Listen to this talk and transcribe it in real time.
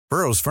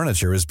Burrow's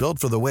furniture is built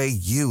for the way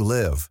you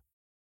live.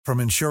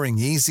 From ensuring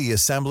easy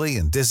assembly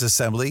and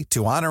disassembly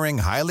to honoring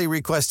highly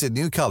requested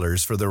new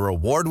colors for their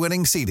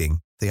award-winning seating,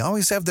 they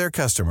always have their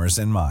customers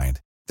in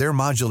mind. Their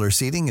modular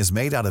seating is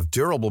made out of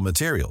durable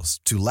materials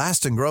to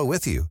last and grow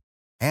with you.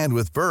 And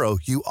with Burrow,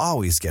 you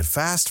always get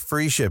fast,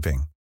 free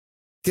shipping.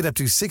 Get up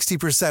to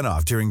 60%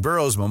 off during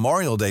Burrow's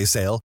Memorial Day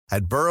sale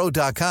at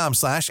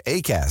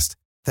burrow.com/ACAST.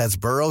 That's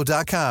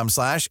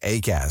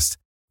burrow.com/ACAST.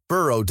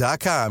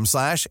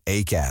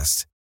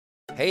 burrow.com/ACAST.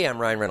 Hey, I'm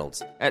Ryan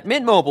Reynolds. At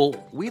Mint Mobile,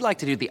 we like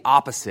to do the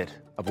opposite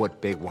of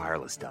what Big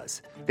Wireless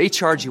does. They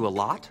charge you a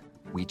lot,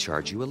 we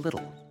charge you a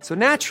little. So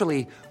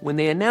naturally, when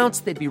they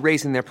announced they'd be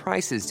raising their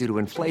prices due to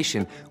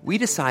inflation, we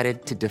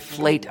decided to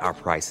deflate our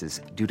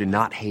prices due to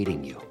not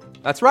hating you.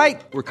 That's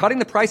right. We're cutting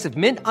the price of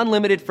Mint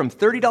Unlimited from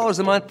 $30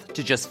 a month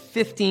to just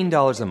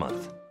 $15 a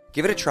month.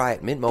 Give it a try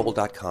at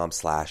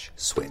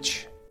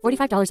mintmobile.com/switch.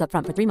 $45 up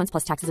front for 3 months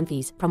plus taxes and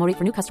fees. Promo rate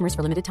for new customers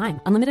for limited time.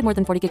 Unlimited more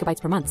than 40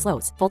 gigabytes per month.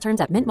 Slows full terms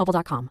at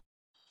mintmobile.com.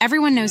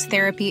 Everyone knows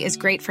therapy is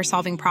great for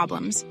solving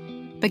problems.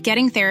 But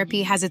getting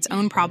therapy has its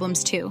own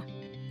problems too.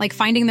 Like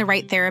finding the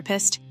right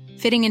therapist,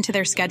 fitting into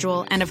their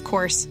schedule, and of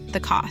course, the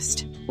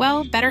cost.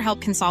 Well,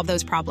 BetterHelp can solve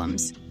those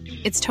problems.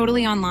 It's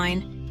totally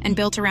online and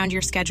built around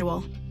your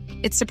schedule.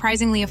 It's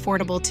surprisingly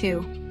affordable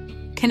too.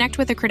 Connect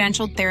with a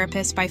credentialed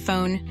therapist by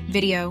phone,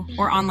 video,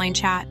 or online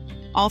chat,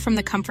 all from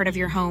the comfort of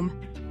your home.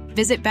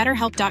 Visit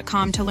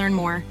BetterHelp.com to learn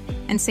more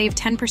and save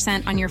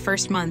 10% on your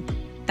first month.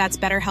 That's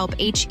BetterHelp,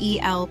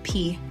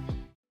 H-E-L-P.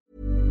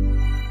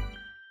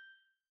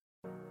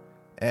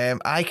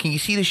 Can you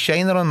see the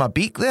shiner on my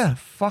beak there?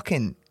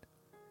 Fucking...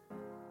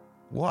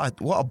 What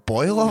a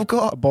boil I've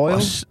got. A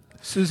boil?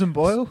 Susan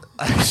Boyle?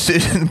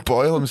 Susan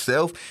Boyle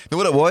himself. You know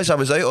what it was? I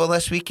was out all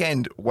this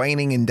weekend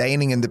whining and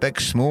dining in the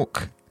big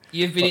smoke.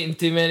 You've been eating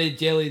too many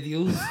jelly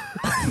deals,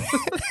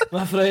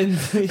 my friend.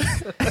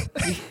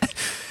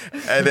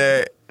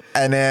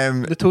 And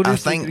the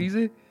Tories I think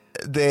easy.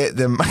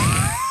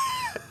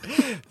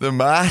 the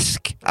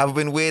mask I've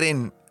been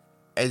wearing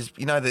is,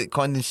 you know, the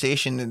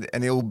condensation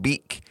in the old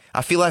beak.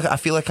 I feel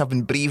like I've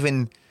been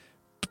breathing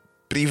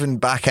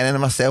back into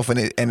myself, and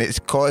it's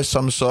caused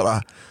some sort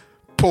of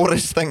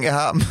porous thing to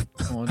happen.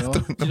 Oh no!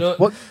 Do you know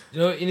what?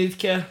 You know what you need,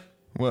 Kerr?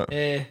 What?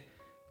 You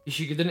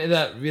should get into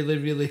that really,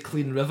 really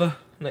clean river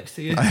next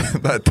to you.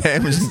 That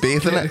Thames and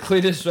bathe in The it.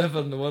 cleanest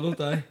river in the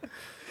world, aye.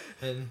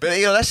 But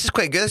you know, this is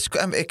quite good.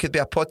 It could be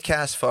a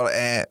podcast for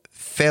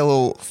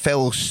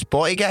fellow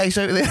spotty guys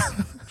out there.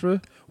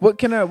 True. What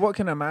kind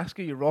of mask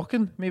are you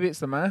rocking? Maybe it's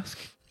the mask.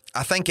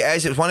 I think it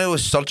is. It was one of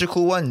those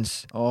surgical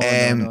ones. Oh,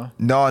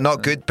 no,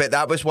 not good. But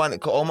that was one.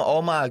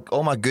 All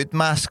my good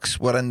masks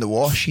were in the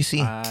wash. You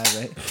see.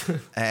 Right.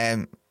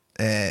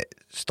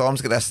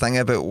 Storm's got this thing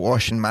about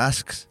washing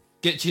masks.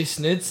 Gucci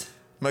snids.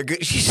 My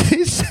Gucci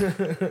snids.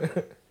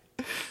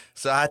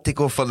 So I had to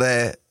go for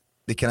the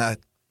kind of,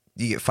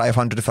 you get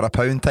 500 for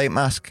 £1 type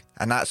mask,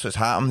 and that's what's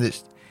happened.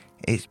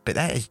 It's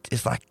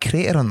like a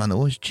crater on my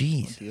nose.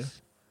 Jeez. Oh,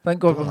 thank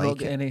God we've not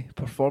got any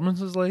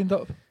performances lined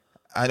up.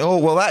 I know.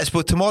 Well,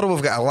 tomorrow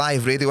we've got a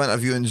live radio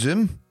interview on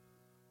Zoom.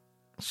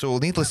 So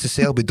needless to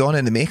say, I'll be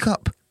donning the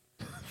makeup.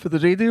 For the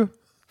radio?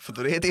 For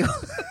the radio.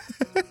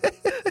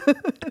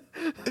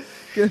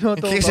 In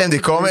case any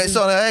comments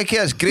on it, hey,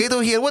 it's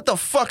Grado here. What the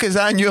fuck is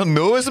that in your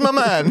nose, my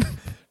man?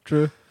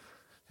 True.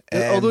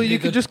 Although you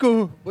could just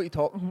go, what are you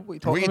talking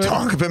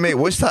about, mate?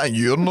 What's that in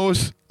your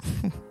nose?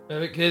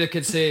 Grado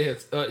could say,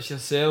 it's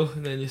yourself,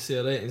 and then you say,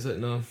 right, and he's like,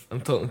 no,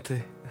 I'm talking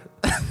to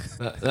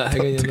that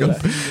thing in your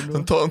nose.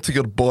 I'm talking to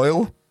your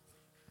boil.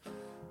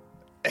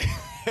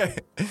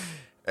 That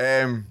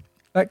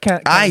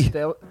can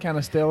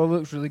of Stella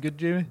looks really good,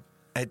 Jamie.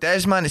 It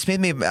does, man. It's made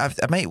me. I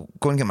might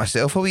go and get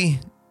myself a wee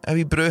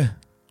brew.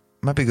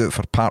 Maybe go out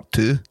for part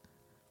 2.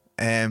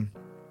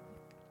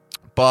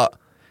 But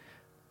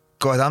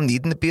God, I'm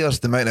needing the beers.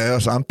 The amount of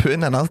hours I'm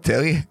putting in, I'll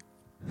tell you,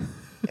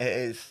 it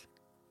is.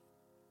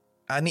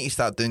 I need to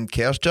start doing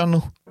Kerr's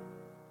journal.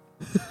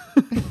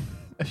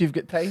 If you've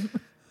got time.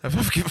 If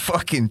I've got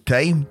fucking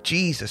time,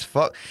 Jesus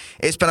fuck.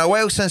 It's been a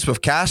while since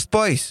we've cast,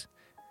 boys.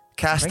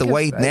 Cast a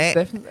wide net.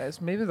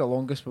 It's maybe the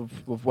longest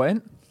we've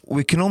went.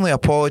 We can only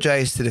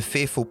apologise to the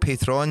faithful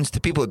patrons. The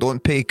people that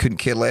don't pay couldn't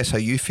care less how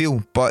you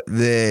feel, but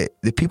the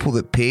people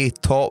that pay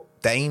top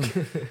dime.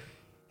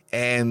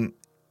 I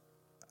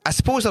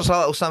suppose there's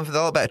a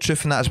little bit of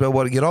truth in that as well.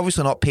 Where you're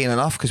obviously not paying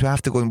enough because we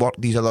have to go and work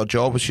these other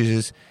jobs,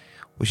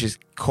 which is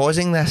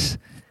causing this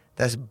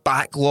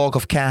backlog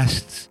of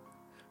casts.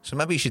 So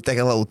maybe you should dig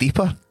a little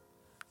deeper.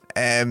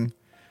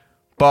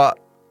 But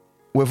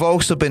we've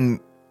also been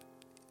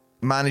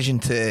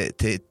managing to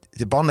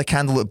burn the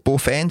candle at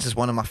both ends, is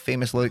one of my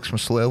famous lyrics from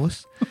Slow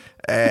Elvis.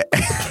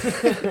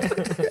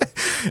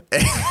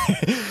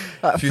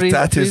 A few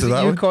tattoos of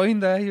that one.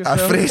 Coined, a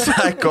phrase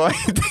I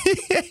coined.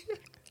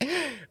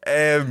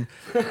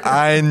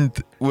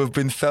 And we've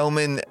been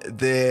filming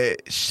the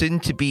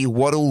soon-to-be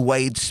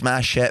worldwide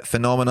smash hit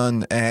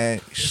phenomenon,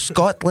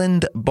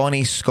 Scotland,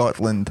 Bonnie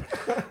Scotland.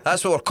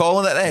 That's what we're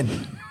calling it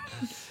then.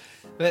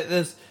 But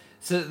the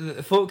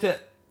folk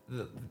that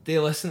they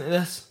listen to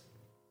this.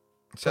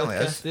 Certainly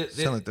podcast, is.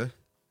 Certainly do.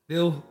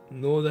 They'll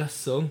know this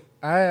song.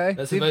 Aye.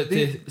 It's They've about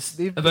been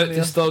to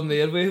there. storm the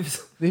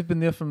airwaves. They've been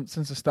there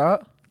since the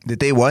start. The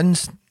day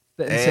ones.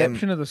 The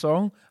inception of the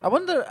song. I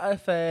wonder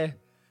if, I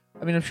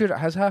mean, I'm sure it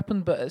has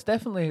happened, but it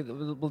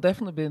will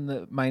definitely be in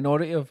the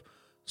minority of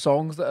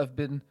songs that have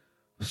been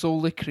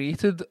solely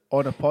created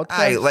on a podcast.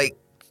 Aye, like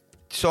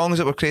songs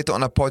that were created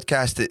on a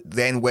podcast that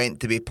then went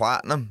to be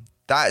platinum.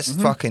 That's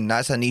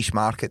that's a niche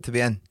market to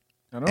be in.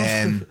 I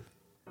know.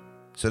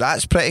 So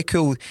that's pretty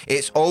cool.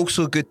 It's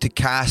also good to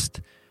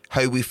cast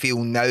how we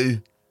feel now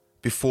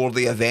before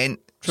the event.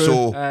 True.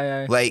 So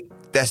Aye. like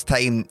this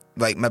time,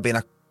 like maybe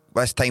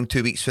this time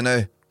 2 weeks from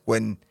now,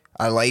 when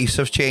our lives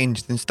have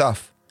changed and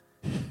stuff,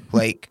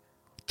 like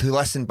to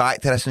listen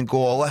back to this and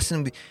go, oh,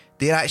 listen,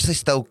 they're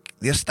still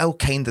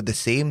kind of the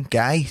same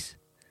guys.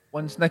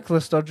 Once Nicola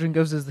Sturgeon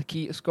gives us the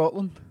key to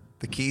Scotland.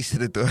 The keys to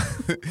the door,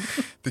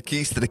 the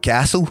keys to the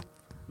castle.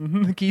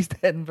 The keys to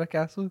Edinburgh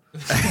Castle.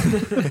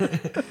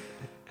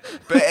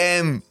 But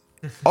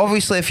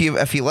obviously, if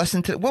you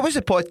listen to, what was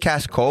the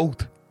podcast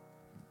called?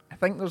 I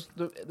think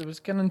there was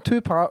kind of in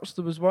two parts.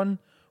 There was one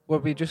where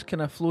we just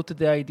kind of floated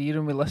the idea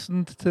and we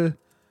listened to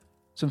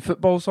some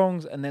football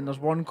songs, and then there's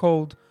one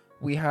called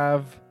 "We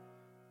Have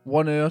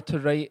 1 Hour to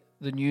Write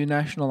the New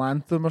National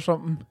Anthem" or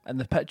something, and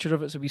the picture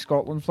of it's a wee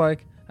Scotland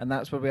flag, and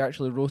that's where we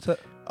actually wrote it.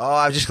 Oh,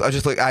 I just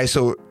like, aye,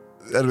 so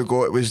there we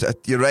go. It was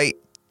you're right.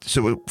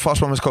 So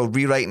first one was called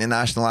 "Rewriting the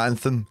National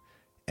Anthem,"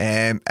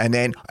 and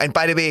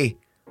by the way,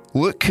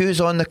 look who's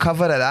on the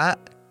cover of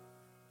that.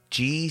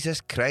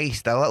 Jesus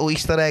Christ, a little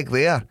Easter egg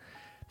there.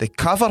 The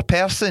cover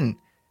person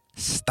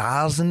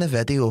stars in the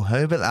video.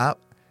 How about that,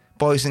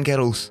 boys and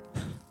girls?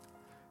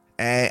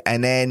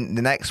 And then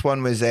the next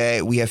one was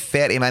we have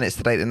 30 minutes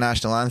to write the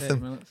national 10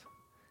 anthem,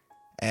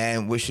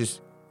 minutes. which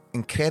is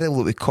incredible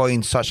that we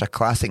coined such a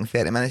classic in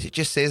 30 minutes. It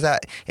just says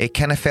that it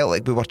kind of felt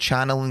like we were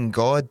channeling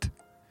God.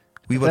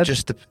 We were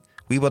just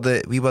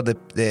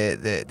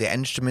the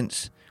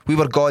instruments. We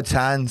were God's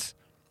hands.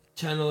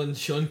 Channeling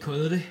Sean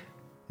Connery.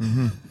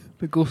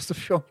 The ghost of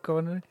Sean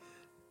Connery.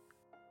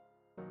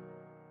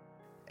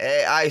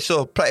 Aye,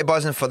 so pretty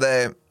buzzing for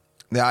the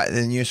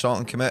new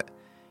song to come out.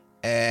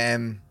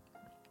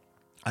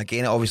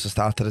 Again, it obviously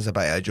started as a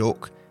bit of a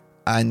joke,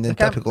 and in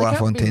typical There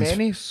can't be LaFontaine's.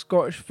 many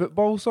Scottish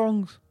football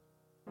songs.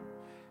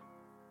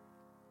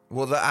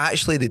 Well,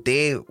 actually, the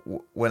day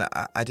when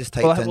I just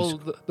typed in.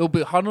 Well, there'll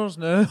be hundreds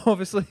now,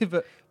 obviously,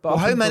 but Well, up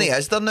how many until-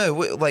 is there now?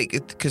 Like,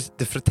 because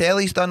the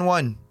Fratelli's done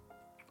one.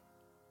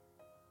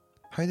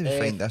 How do we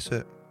find this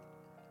out?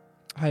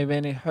 How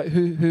many?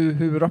 Who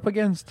we're up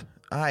against?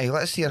 Aye,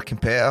 let's see our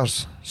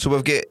competitors. So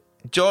we've got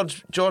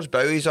George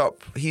Bowie's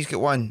up. He's got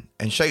one.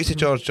 And shout out to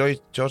George.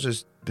 George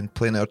has been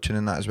playing our tune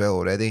in that as well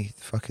already.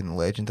 Fucking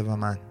legend of a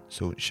man.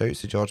 So shout out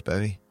to George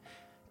Bowie.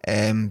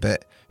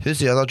 But who's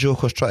the other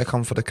jokers trying to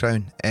come for the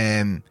crown?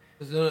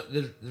 Was there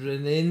the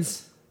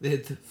Renains? They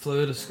had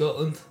Flower of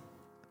Scotland.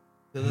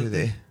 Who are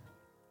they?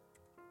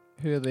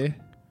 Who are they?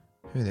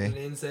 Who are they?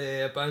 Renains,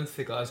 a band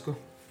for Glasgow.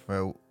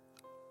 Well,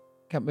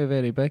 Can't be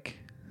very big.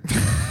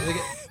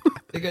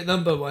 They get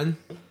number one.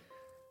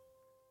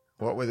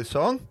 what with the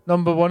song?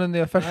 Number one in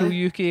the official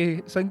Aye.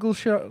 UK singles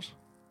charts.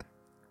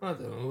 I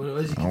don't know what it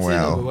was. You can Oh, say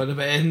well. number one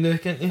about anything now,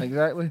 can't you?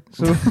 Exactly.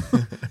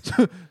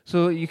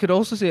 So you could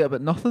also say it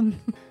about nothing.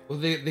 Well,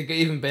 they get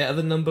even better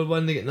than number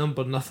one. They get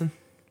number nothing.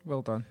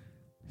 Well done.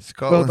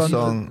 Scotland Well done.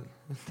 song.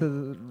 To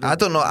the- I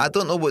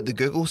don't know what the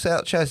Google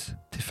search is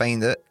to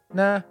find it.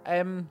 Nah,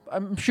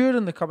 I'm sure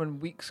in the coming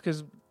weeks,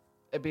 because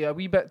it'd be a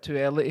wee bit too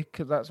early,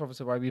 because that's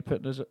obviously why we're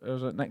putting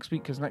it next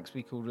week, because next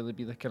week will really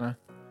be the kind of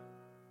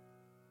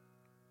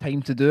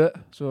time to do it.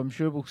 So I'm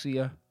sure we'll see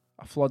a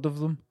flood of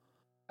them.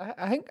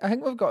 I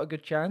think we've got a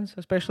good chance,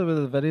 especially with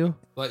the video.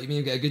 What, you mean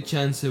you get a good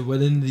chance of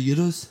winning the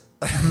Euros?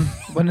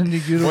 Winning the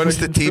Eurovision, Once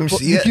the team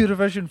see it. the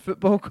Eurovision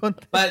football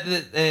contest. But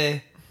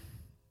I've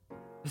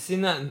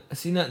seen that on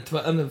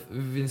Twitter, and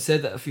we've been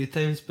said it a few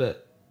times,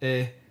 but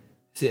see,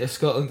 if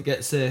Scotland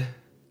becomes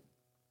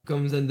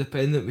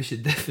independent, we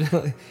should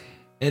definitely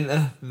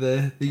enter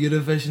the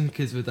Eurovision,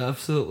 because we'd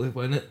absolutely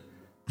win it.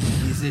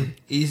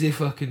 Easy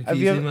fucking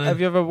peasy, man. Have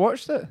you ever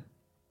watched it?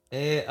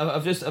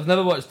 I've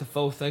never watched the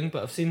full thing,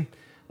 but I've seen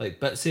like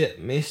bits of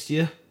it most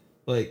year.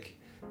 Like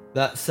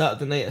that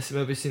Saturday night, I've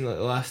maybe seen like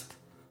the last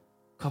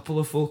couple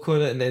of folk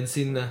on it, and then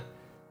seen the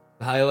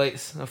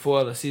highlights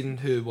before I've seen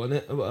who won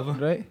it or whatever.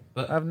 Right.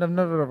 But I've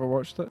never ever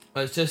watched it.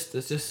 it's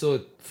just so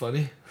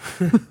funny.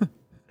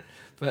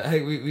 But I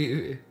think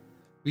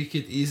we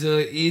could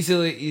easily,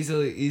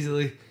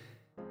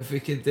 if we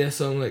could do a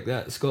song like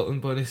that,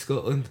 Scotland, Bonnie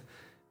Scotland,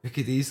 we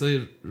could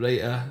easily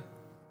write a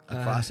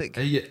classic.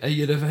 a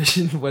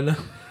Eurovision winner.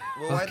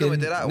 Well, why don't we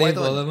do that? Why Why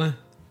don't man?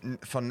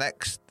 for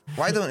next?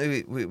 Why don't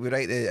we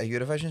write a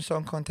Eurovision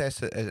song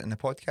contest in the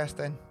podcast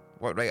then?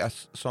 Write a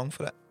song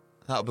for it.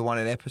 That'll be one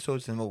of the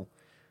episodes, and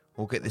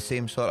we'll get the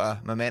same sort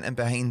of momentum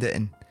behind it,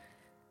 and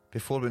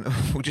before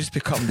we'll just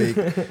become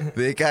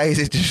the guys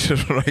that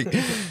just write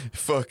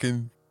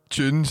fucking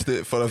tunes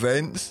for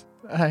events.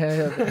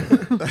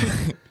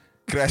 Aye.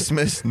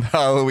 Christmas and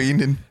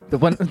Halloween and The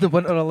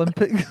Winter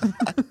Olympics.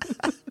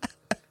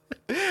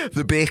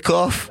 the Bake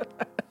Off.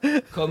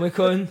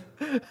 Comic-Con.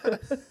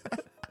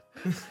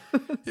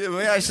 Yeah,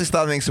 we actually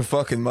start making some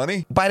fucking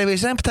money. By the way,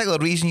 is there any particular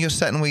reason you're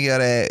sitting with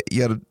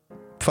your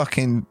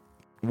fucking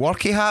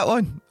worky hat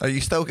on? Are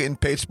you still getting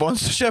paid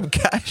sponsorship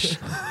cash?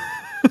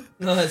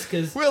 No, it's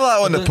because... We're that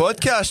on the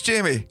podcast,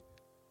 Jamie.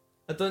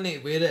 I don't need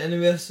to wear it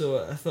anywhere,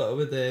 so I thought I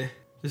would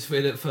just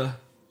wear it for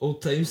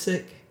old time's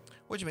sake.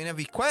 What do you mean, have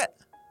you quit?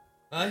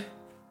 Aye.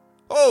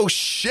 Oh,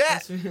 shit!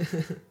 That's me.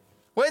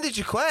 When did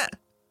you quit?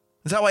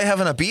 Is that why you're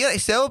having a beer to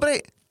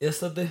celebrate?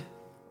 Yesterday.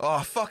 Oh,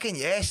 fucking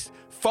yes.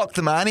 Fuck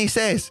the man, he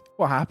says.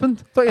 What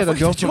happened? Thought you had a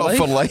job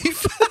for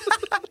life.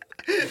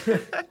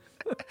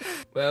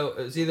 Well,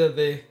 it was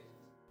either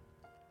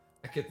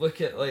I could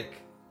look at like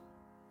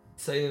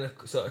signing a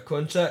sort of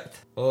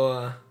contract,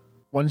 or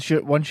Once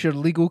your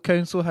legal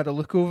counsel had a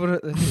look over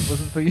it, then it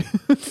wasn't for you.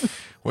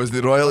 Was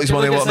the royalties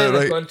money look at working out signing a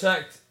right?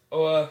 contract,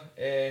 or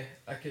I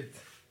could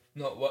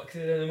not work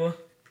there anymore.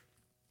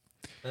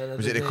 And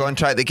Was it the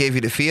contract that gave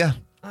you the fear?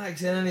 I need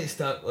to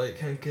start like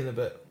thinking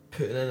about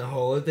putting in a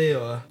holiday,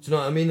 or do you know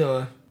what I mean,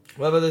 or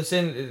whatever they're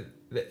saying.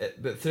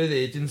 But through the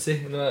agency,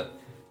 you know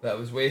that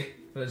was way.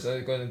 But it's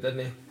only going to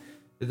They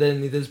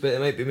didn't need us, but it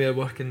might be more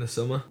work in the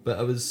summer. But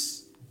I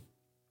was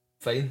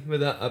fine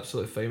with that,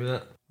 absolutely fine with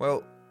that.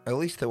 Well, at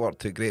least it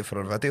worked out great for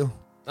a video.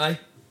 Aye,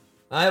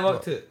 I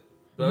worked it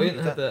brilliant.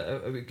 I had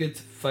a good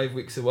 5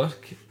 weeks of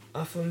work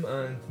off them,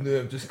 and now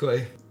I'm just got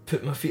to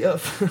put my feet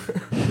up.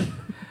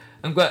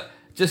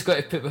 Just got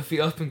to put my feet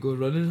up and go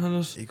running,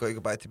 hunters. You got to go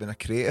back to being a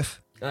creative.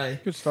 Aye,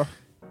 Good stuff.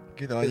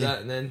 Good do on you.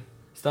 that, and then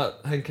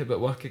start thinking about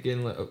work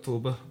again, like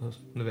October or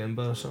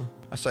November or something.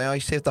 I say, you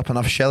saved up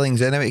enough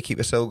shillings anyway to keep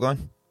yourself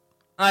going.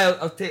 Aye,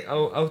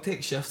 I'll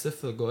take shifts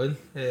if they're going,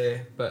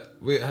 but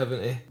without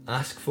having to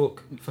ask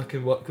folk if I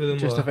can work with them.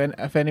 Just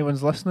if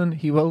anyone's listening,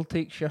 he will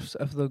take shifts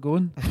if they're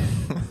going.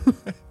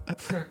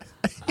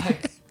 Aye.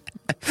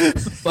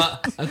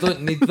 But I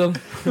don't need them.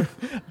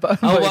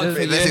 But I'll but work it for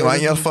is- It doesn't you.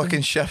 want your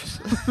fucking shifts.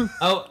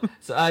 I'll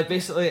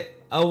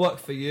work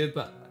for you,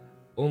 but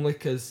only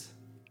because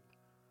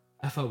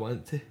if I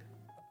want to.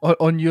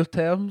 on your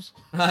terms.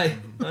 Aye,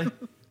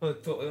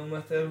 totally on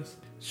my terms.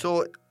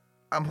 So,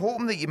 I'm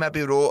hoping that you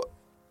maybe wrote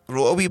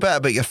a wee bit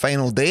about your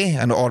final day,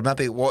 or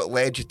maybe what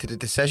led you to the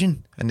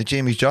decision in the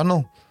Jamie's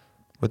journal.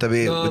 Would there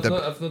be? No, would there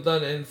I've not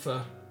done it in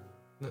for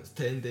that's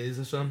 10 days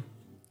or something.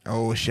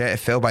 Oh shit! It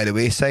fell by the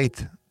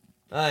wayside.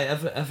 Aye,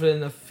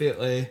 everything I feel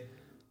like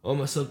all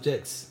my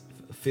subjects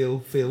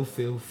fail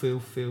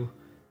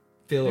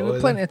Yeah, at all.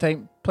 plenty of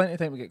time to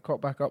get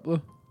caught back up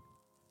though.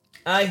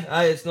 Aye,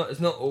 it's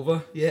not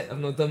over yet. I've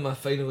not done my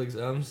final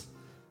exams,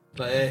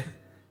 but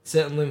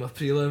certainly my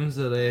prelims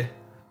are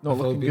Not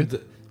have all looking been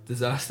good.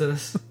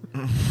 disastrous.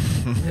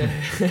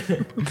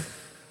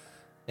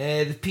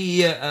 The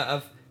PE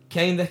I've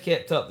kind of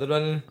kept up the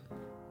running,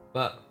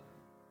 but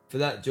for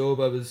that job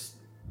I was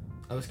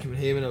coming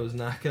home and I was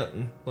knackered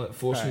and like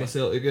forcing Aye.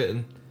 myself to go out,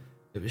 and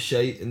it was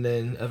shite, and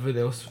then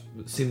everything else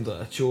seemed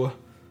like a chore,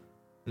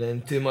 and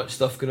then too much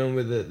stuff going on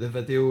with the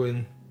video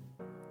and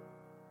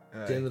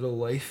general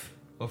life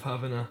of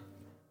having a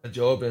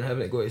job and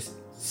having to go to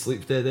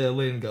sleep dead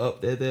early and get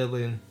up dead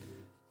early, and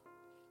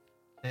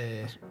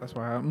That's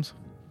what happens.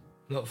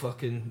 not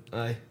fucking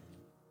I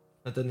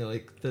didn't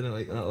like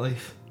that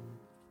life.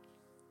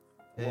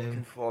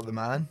 Working for the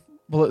man.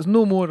 Well, it's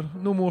no more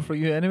for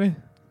you anyway.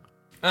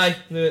 Aye,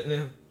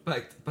 no.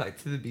 Back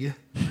to the beer.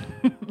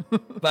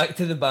 Back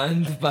to the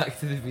band, back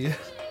to the beer.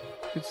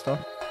 Good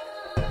stuff.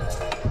 I'm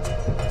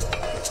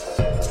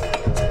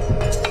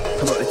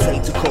not the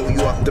type to call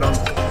you up drunk.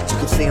 You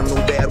can say I'm no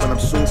better when I'm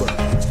sober.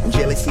 And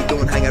jealousy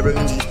don't hang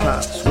around these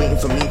parts, waiting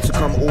for me to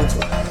come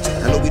over.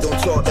 I know we don't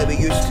talk like we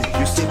used to.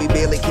 You say we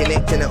barely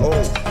connecting at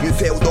all. You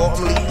failed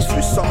autumn leaves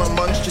through summer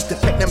months just to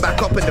pick them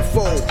back up in the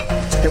fall.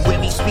 And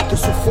when we speak are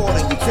so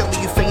foreign, you tell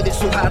me you find it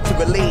so hard to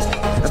relate.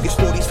 I've got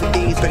stories for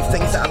days about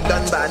things that I've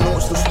done, but I know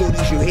it's those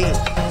stories you hate.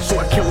 So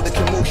I kill the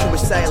commotion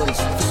with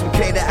silence for some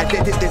credit I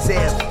didn't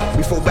deserve.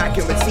 We fall back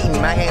in routine,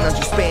 my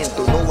energy spent,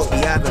 don't know what we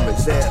have in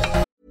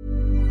reserve.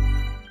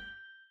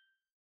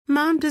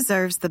 Mom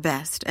deserves the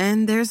best,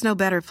 and there's no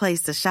better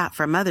place to shop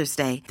for Mother's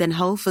Day than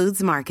Whole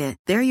Foods Market.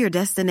 They're your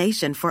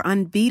destination for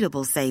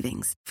unbeatable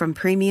savings, from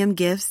premium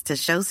gifts to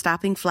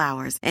show-stopping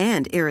flowers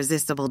and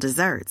irresistible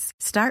desserts.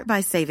 Start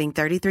by saving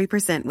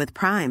 33% with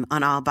Prime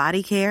on all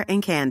body care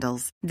and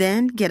candles.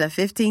 Then get a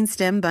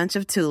 15-stem bunch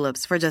of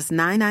tulips for just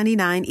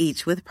 $9.99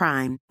 each with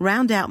Prime.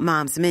 Round out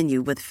Mom's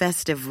menu with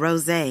festive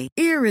rosé,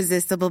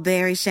 irresistible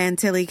berry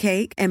chantilly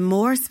cake, and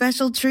more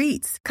special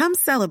treats. Come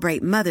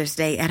celebrate Mother's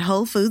Day at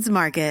Whole Foods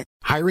Market.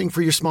 Hiring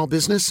for your small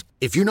business?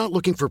 If you're not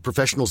looking for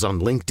professionals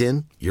on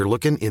LinkedIn, you're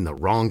looking in the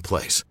wrong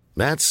place.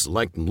 That's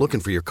like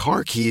looking for your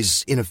car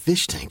keys in a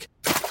fish tank.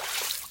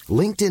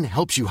 LinkedIn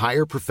helps you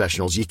hire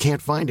professionals you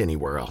can't find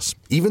anywhere else,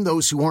 even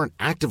those who aren't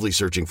actively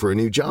searching for a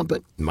new job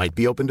but might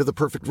be open to the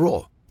perfect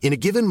role. In a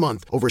given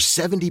month, over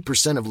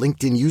 70% of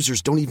LinkedIn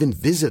users don't even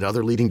visit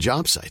other leading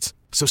job sites.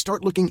 So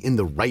start looking in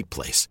the right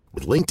place.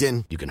 With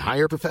LinkedIn, you can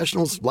hire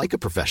professionals like a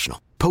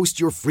professional. Post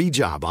your free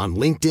job on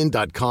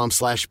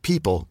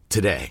linkedin.com/people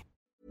today.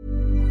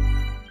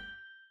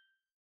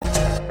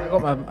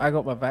 I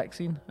got my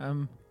vaccine.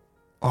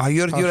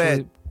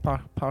 You're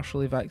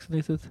partially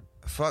vaccinated.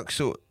 fuck.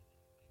 So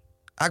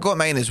I got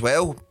mine as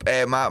well.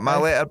 My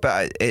letter,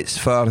 but it's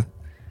for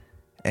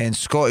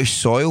Scottish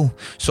soil.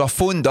 So I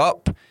phoned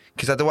up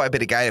because I don't want to be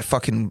the guy that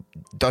fucking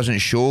doesn't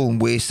show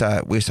and waste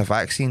a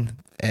vaccine.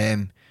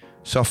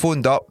 So I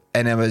phoned up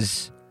and I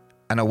was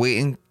in a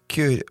waiting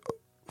queue.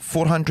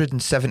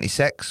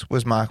 476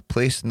 was my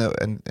place in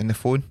the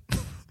phone.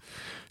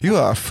 You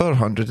are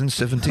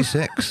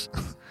 476.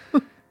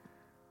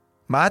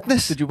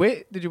 Madness. Did you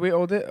wait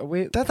all day?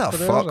 Did that?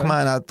 Fuck,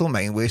 man. I don't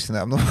mind wasting it.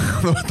 I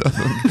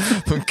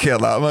don't care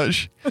that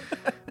much.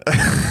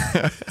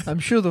 I'm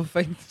sure they'll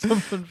find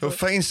something. They'll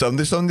find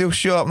somebody. Somebody will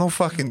show up. I'm not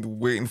fucking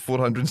waiting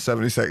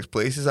 476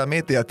 places. I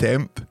made the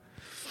attempt.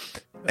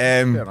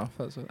 Fair enough.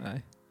 That's it.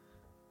 Aye.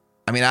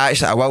 I mean, I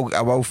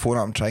will phone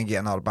up and try and get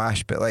another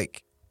bash, but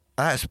like,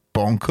 that's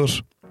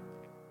bonkers.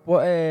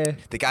 What?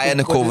 The guy in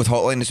the COVID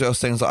hotline as well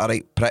sounds like a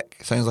right prick.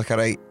 Sounds like a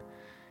right.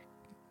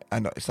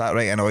 And it's that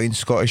right annoying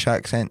Scottish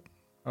accent.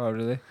 Oh,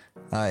 really?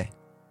 Aye.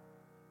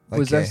 Like,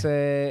 was this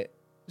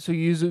so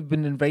you've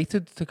been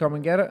invited to come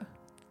and get it?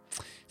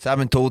 So I've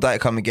been told that to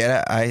come and get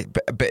it. Aye,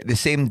 but the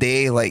same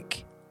day,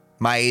 like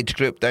my age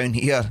group down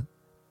here,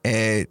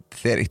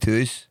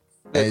 32s.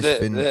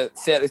 The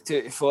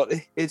 32 to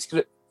 40 age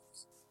group.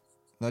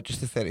 Not just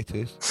the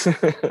 32s.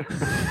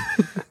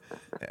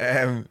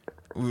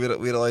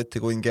 We're allowed to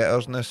go and get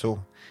ours now.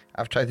 So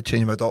I've tried to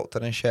change my doctor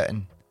and shit,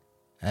 and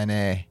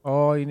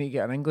oh, you need to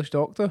get an English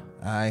doctor.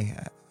 I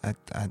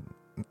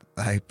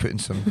putting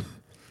some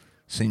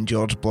St.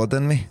 George blood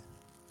in me.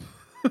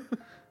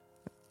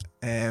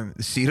 The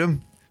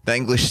serum, the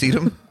English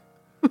serum.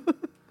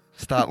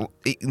 Start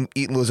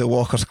eating loads of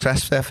Walker's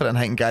crisps effort and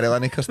thinking Gary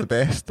Lineker's the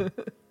best.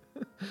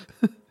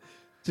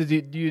 So do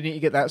you need to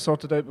get that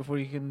sorted out before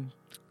you can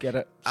get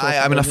it?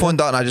 I mean, I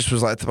phoned out and I just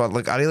was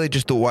like, I really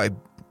just don't want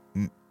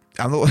to.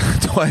 I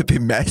don't want to be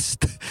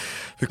missed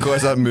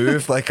because I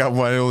move like I'm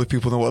one of the only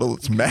people in the world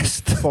that's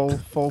missed.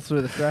 Fall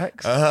through the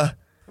cracks.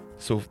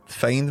 So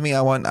find me.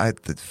 I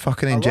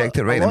fucking inject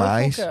it right in my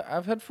eyes.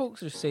 I've had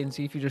folks just saying,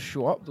 see if you just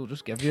show up, they'll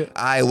just give you it.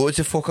 Aye, loads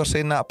of folk are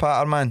saying that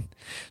pattern, man.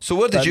 So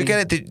where did you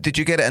get it? Did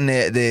you get it in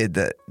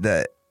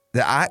the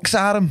axe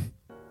arm?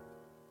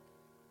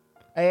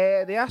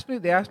 They asked me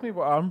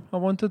what arm I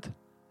wanted.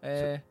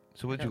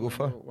 So what did you go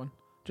for?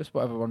 Just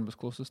whatever one was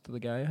closest to the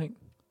guy, I think.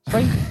 It's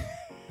fine.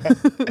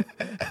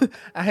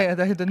 I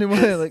didn't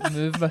want to like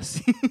move my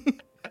seat.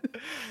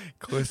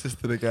 Closest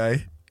to the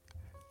guy.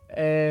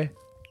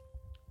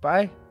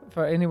 But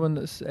for anyone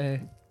that's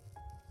don't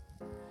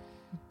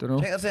know.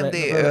 I think there's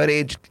anybody our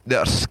age that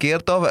are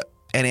scared of it.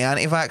 Any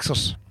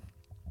anti-vaxxers?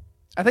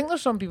 I think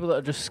there's some people that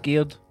are just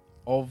scared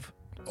of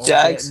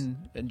getting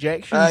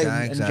injections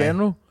in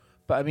general.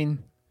 But I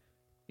mean,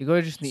 you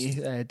gotta just need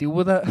to deal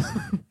with it.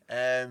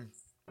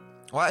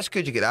 Well, that's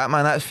good you get that,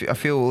 man. I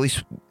feel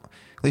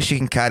at least you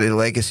can carry the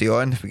legacy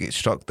on if we get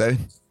struck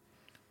down.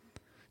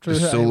 True, the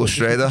solo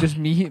shredder. Just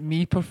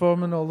me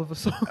performing all of a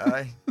song.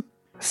 Aye.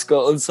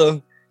 Scotland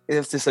song. You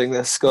have to sing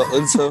this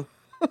Scotland song.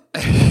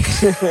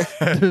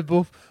 Do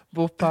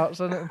both parts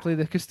in it and play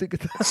the acoustic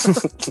guitar.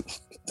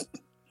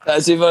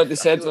 As you've already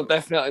said, we're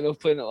definitely not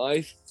playing it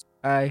live.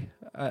 Aye,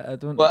 I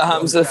don't. What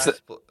happens if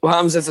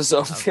the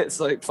song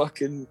gets like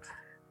fucking?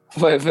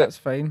 What if That's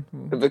fine.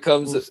 It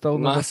becomes still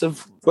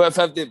massive. What if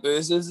everybody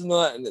boozes and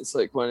that, and it's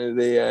like one of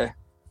the?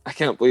 I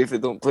can't believe they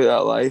don't play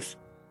that live.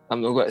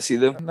 I'm not going to see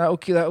them. And that'll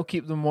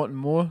keep them wanting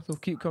more. They'll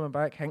keep coming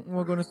back, thinking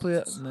we're going to play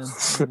it, and then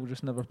we'll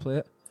just never play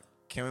it.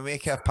 Can we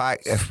make a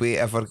pact if we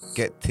ever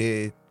get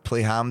to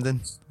play Hampden?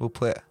 We'll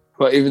play it.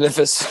 What, even if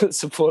it's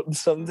supporting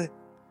somebody?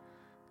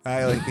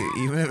 Aye, like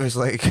even if it's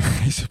like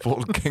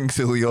supporting Kings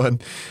of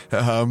Leon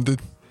at Hampden,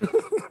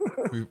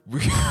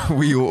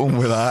 we open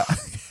with that.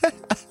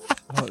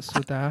 Oh, it's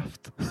so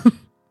daft.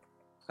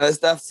 It's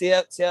daft. See,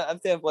 if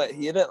they like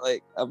hear it,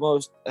 like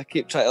I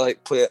keep trying to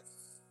like play it.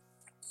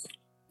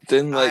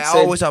 Doing like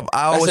I always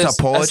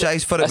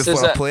apologise for it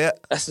before I play it.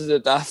 This is the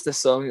daftest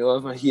song you'll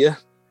ever hear,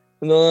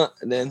 and all that.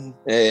 And then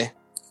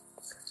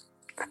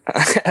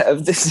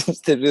everybody seems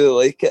to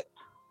really like it.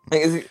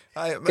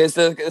 Because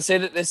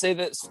they say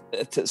that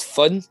it's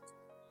fun.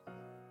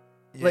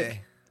 Yeah.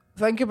 Like,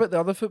 think about the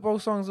other football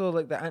songs though,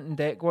 like the Ant and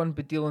Dec one,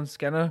 Badil and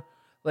Skinner.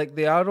 Like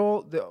they're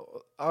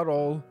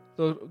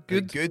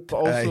good, but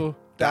also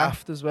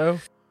daft as well.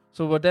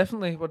 So we're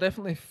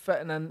definitely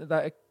fitting into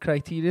that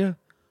criteria.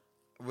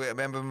 Wait,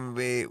 remember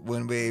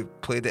when we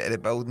played it at the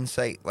building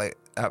site? Like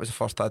that was the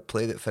first I'd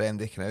played it for them.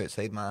 They came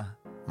outside my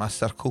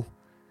circle,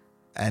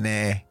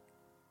 and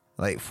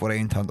like 4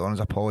 AM turned on, I was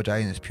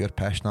apologising. It's pure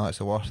piss. No, it's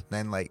the worst. And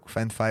then like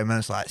within 5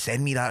 minutes, like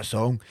send me that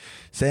song,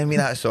 and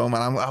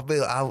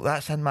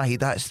that's in my head.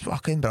 That's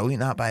fucking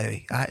brilliant. That, by the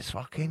way, that's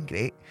fucking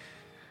great.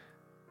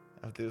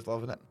 Abdul's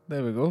loving it.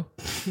 There we go.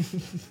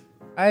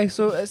 Aye,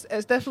 so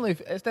it's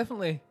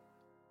definitely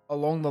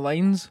along the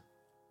lines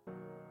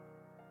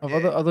of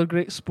other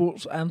great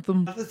sports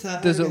anthem.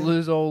 Does it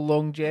lose all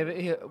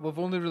longevity? We've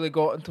only really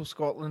got until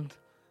Scotland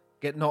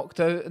get knocked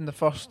out in the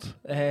first.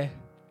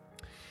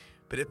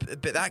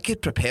 But that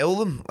could propel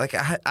them. Like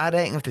I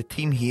reckon if the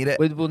team hear it,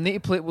 We'll need to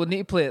play. We'll need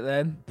to play it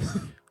then.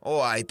 oh,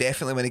 I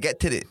definitely when they get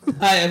to it.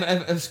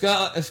 Aye,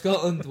 if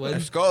Scotland win,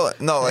 If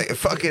Scotland, no, like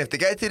fucking, if they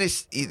get to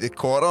the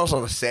quarters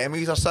or the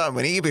semis or something,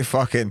 we need to be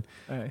fucking.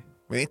 Aye.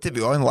 We need to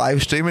be on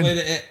live streaming.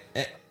 at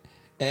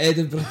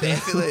Edinburgh,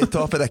 Definitely at the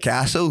top of the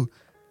castle.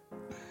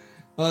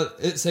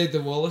 outside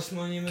the Wallace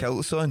Monument.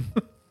 Kilts on,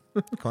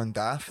 gone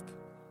daft.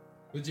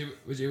 Would you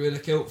wear a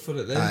kilt for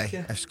it then? Aye,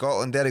 Kev? if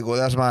Scotland, there you go.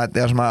 There's my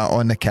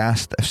on the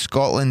cast. If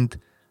Scotland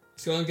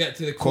Get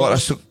to the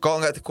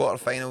Scotland get to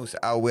quarterfinals,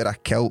 I'll wear a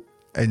kilt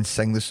and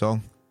sing the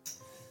song.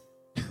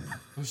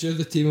 I'm sure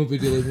the team will be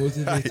really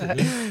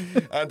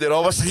motivated. And they're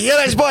always here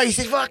it is, boys.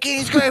 He's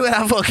going to wear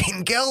a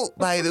fucking kilt,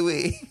 by the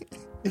way.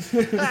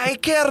 Aye,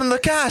 Karen the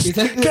cast.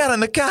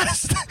 Karen the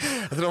cast.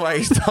 I don't know why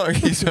he's talking.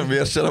 He's from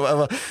Mercer or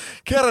whatever.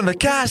 Karen the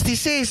cast. He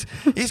says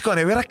he's going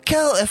to wear a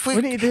kilt if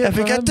we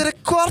get to the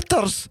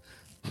quarters.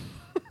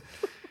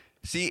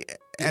 See,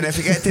 and if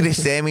we get to the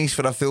semis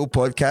for a full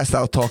podcast,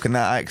 I'll talk in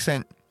that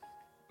accent.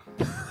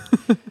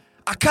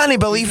 I can't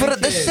believe we're at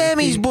the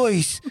semis,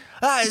 boys.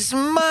 That is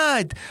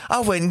mad.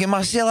 I went and get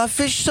myself a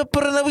fish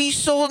supper and a wee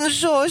salt and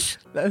sauce.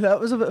 That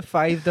was about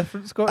 5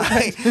 different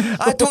Scottish.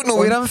 I don't know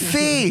where I'm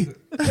fae.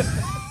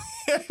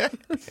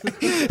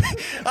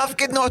 I've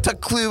got not a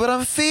clue where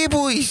I'm fae,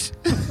 boys.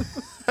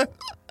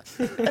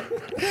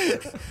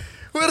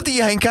 Where do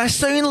you think I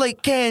sound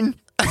like, Ken?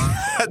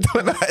 I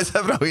don't know. It's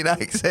a brilliant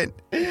accent.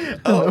 I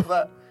love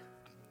that.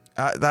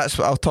 That's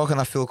what I'll talk on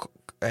a full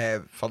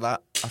for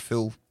that a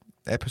full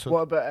episode.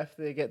 What about if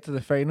they get to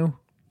the final?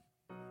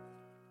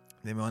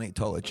 Then we want to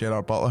talk to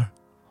Gerard Butler.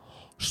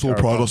 So Gerard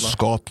proud of Butler.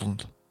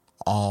 Scotland.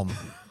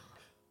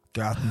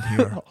 Getting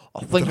here.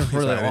 I think it's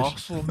really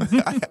awesome.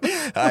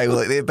 Aye,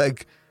 like they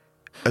big.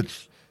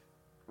 It's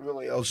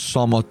really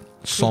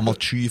some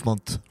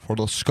achievement for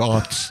the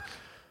Scots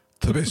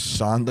to be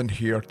standing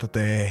here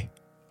today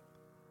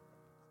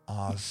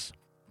as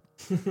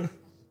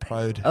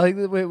proud. I like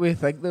the way we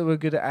think that we're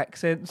good at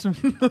accents. I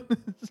think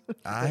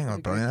we're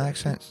brilliant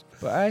accents.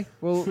 But aye,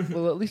 we'll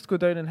at least go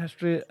down in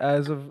history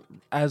as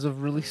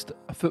of released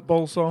a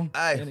football song.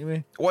 Aye.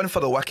 Anyway, One for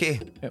the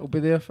wiki. it'll be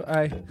there for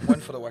aye.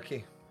 One for the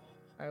wiki.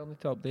 I'll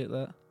need to update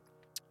that.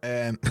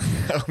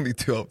 I'll need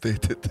to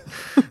update it.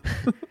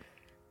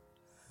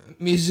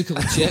 Musical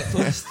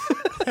checklist.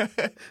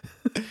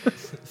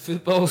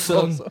 Football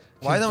song.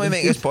 Why don't we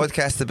make this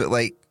podcast about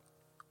like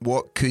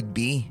what could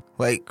be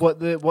like? What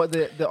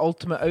the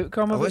ultimate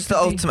outcome of What's it the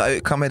could be? ultimate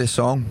outcome of the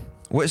song?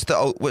 What's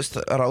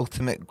our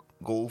ultimate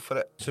goal for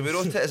it? So we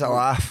wrote it as a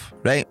laugh,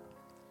 right?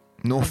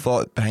 No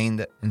thought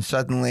behind it, and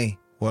suddenly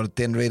we're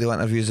doing radio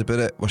interviews about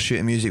it. We're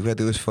shooting music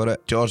videos for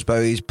it. George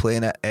Bowie's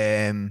playing it.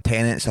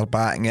 Tenants are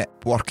batting it.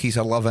 Workies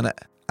are loving it,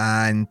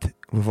 and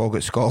we've all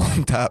got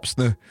Scotland taps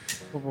now.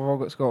 We've all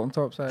got Scotland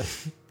tops. Aye.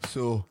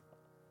 So,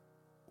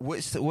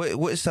 what's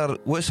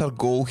our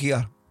goal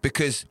here?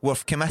 Because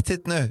we've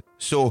committed now.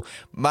 So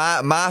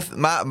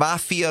my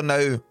fear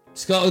now.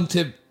 Scotland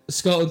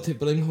to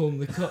bring home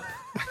the cup.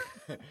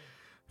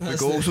 The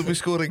goals will be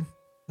scoring.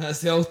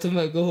 That's the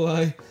ultimate goal.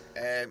 Aye.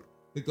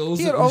 The goals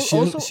Here, that will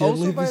also,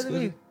 surely be by the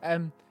scoring.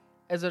 way,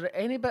 is there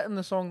any bit in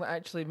the song that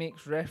actually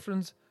makes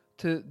reference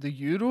to the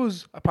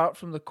Euros apart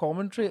from the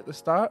commentary at the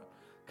start?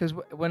 Because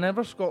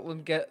whenever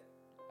Scotland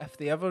if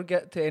they ever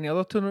get to any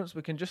other tournaments,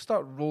 we can just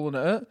start rolling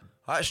it out.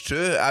 That's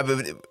true.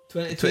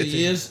 22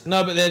 years.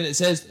 No, but then it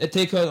says it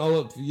take on all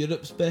of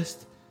Europe's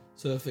best.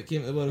 So if it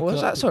came to the World Well,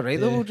 Cup, that's all right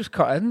though. We'll just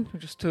cut in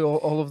just to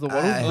all of the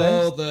world's best.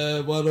 all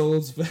the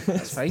world's best.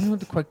 It's fine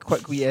with the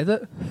quick wee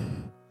edit.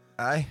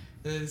 Aye.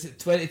 And it's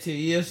 22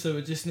 years, so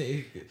we just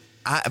need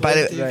to. By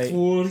the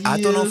 24 years.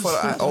 I don't know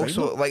for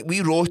also like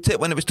we wrote it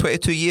when it was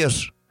 22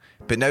 years,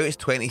 but now it's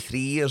 23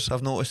 years.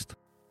 I've noticed.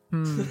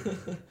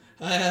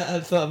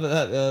 I thought about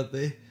that the other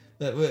day.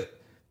 That we're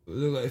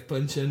going to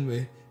punch in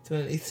with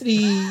 23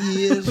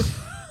 years.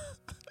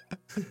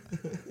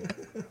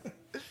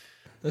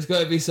 There's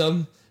got to be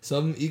some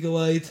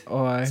eagle-eyed.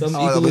 Oh, aye.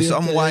 There'll be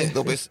some wank. eagle-eared,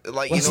 There'll be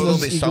like there'll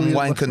be some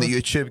wank on the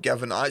YouTube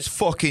giving that's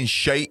fucking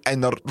shite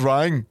and they're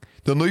rang.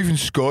 They're not even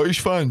Scottish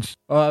fans.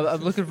 Oh,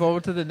 I'm looking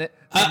forward to the negative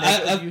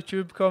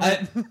YouTube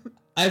comment.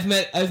 I've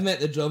met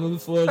the drummer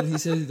before, and he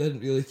said he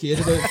didn't really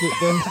care about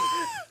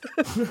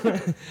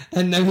football.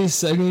 And now he's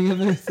singing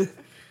about it.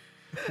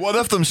 What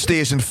if them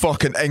stays in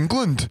fucking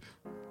England?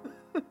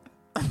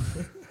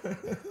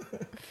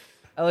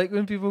 I like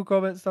when people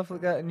comment stuff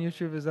like that on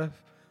YouTube as if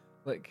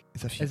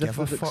you give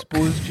a we've fuck.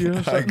 exposed you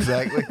or something.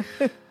 Exactly.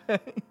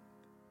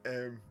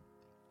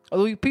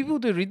 Although people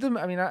do read them.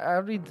 I mean, I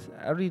read.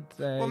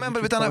 Well, remember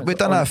YouTube we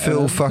done comments a on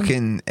full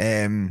everything.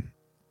 fucking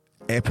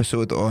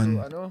episode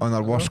on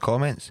our worst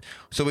comments.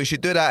 So we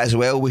should do that as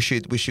well. We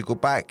should go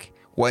back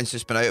once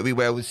it's been out a wee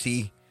while and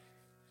see.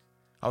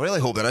 I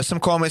really hope there is some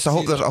comments. I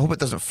hope it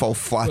doesn't fall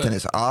flat in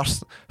its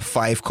arse.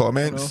 5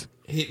 comments.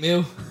 Hate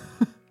mail.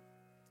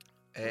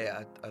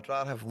 I'd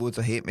rather have loads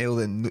of hate mail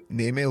than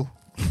nay mail.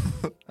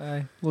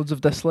 Aye, loads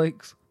of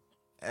dislikes.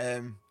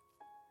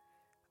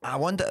 I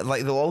wonder,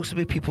 like, there'll also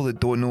be people that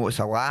don't know it's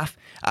a laugh.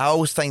 I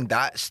always think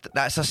that's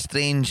a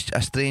strange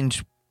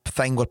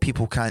thing where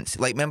people can't see.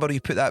 Like, remember you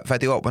put that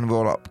video up when we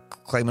were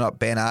climbing up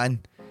Ben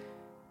Ann,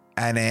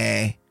 and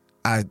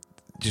I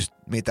just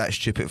made that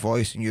stupid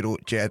voice, and you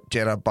wrote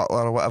Gerard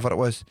Butler or whatever it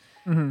was,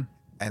 and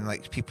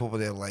like people were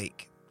there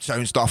like,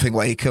 sounds nothing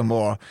like him,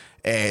 or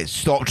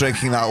stop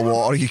drinking that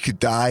water, you could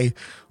die,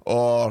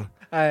 or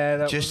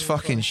just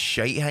fucking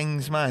shite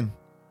things, man.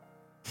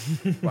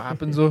 What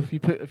happens though if you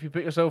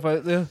put yourself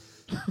out there?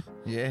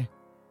 Yeah,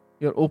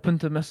 you're open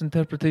to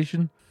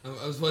misinterpretation.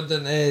 I was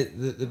wondering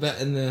the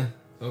bit in the,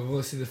 I've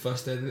only seen the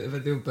first edit of the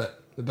video,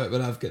 but the bit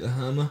where I've got the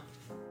hammer.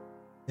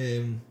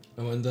 I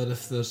wonder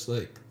if there's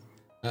like,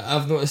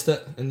 I've noticed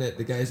it, and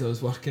the guys I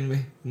was working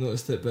with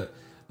noticed it, but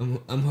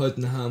I'm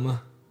holding the hammer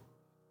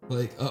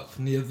like up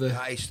near the.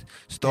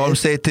 Storm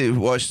said to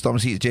watch Storm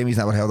see Jamie's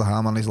never held a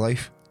hammer in his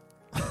life.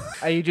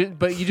 You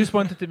just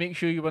wanted to make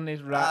sure you weren't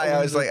as rattling.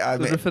 I was like,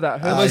 the roof of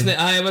that house.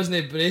 I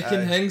wasn't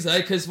breaking things.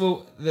 Because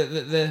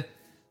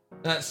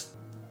that's,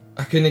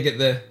 I couldn't get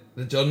the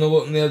journal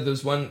open there. There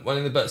was one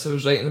of the bits I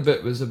was writing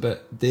about was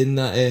about doing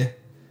that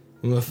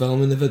when we were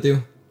filming the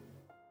video,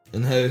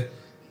 and how.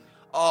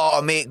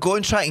 Oh mate, go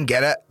and try and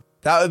get it.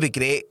 That would be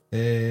great.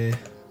 And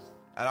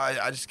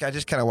I just kind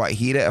of want to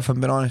hear it, if I'm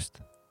being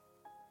honest.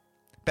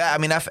 But I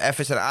mean, if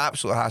it's an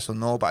absolute hassle,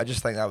 no. But I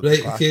just think that would be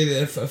class. Okay.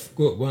 If I've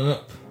got one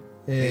up.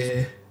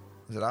 Is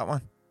it that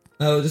one?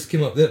 Oh, it just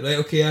came up there. Right,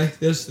 okay, aye.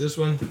 There's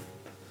one.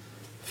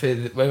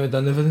 When we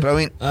done the video.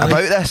 Brilliant. Aye.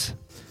 About this.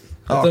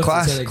 Oh,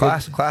 class.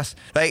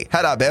 Right, hit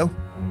that bell.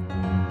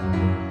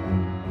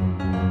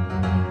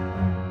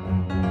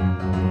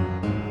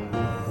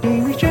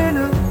 Jamie's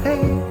Journal,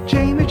 hey,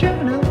 Jamie's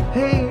Journal,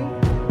 hey,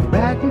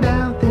 writing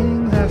down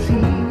things I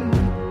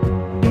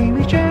see.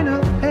 Jamie's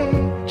Journal,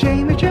 hey,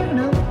 Jamie's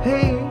Journal,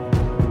 hey,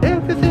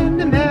 everything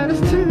that matters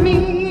to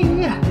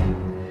me.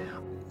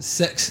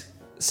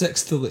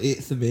 6th till the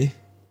 8th of May.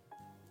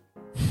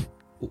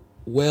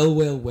 Well,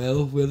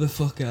 where the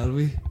fuck are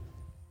we?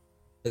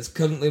 It's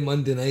currently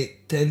Monday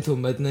night, 10 till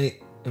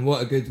midnight, and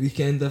what a good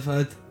weekend I've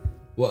had.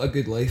 What a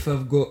good life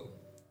I've got.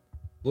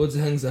 Loads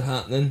of things are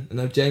happening, and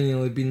I've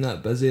genuinely been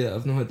that busy that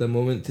I've not had a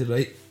moment to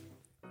write.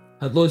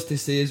 Had loads to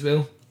say as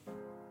well.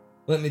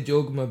 Let me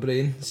jog my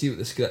brain, see what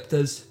the script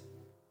is.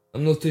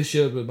 I'm not too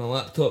sure where my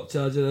laptop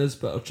charger is,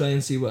 but I'll try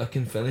and see what I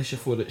can finish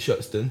before it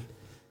shuts down.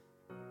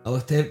 I'll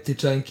attempt to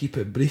try and keep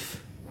it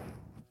brief.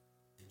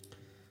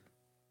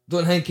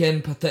 Don't think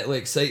anything particularly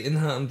exciting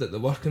happened at the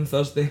work on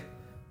Thursday.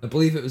 I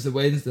believe it was the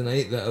Wednesday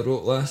night that I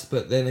wrote last,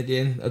 but then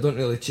again, I don't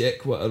really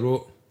check what I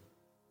wrote.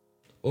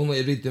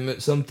 Only to read them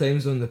out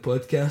sometimes on the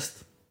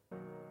podcast.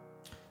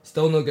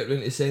 Still not get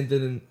round to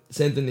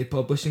sending the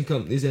publishing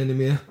companies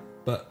anymore,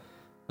 but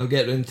I'll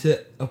get round to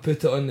it. I'll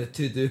put it on the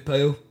to-do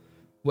pile,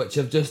 which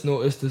I've just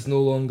noticed is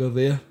no longer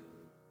there.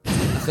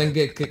 I think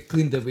it got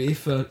cleaned away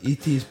for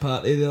E.T.'s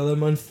party the other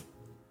month.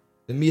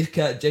 The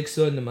meerkat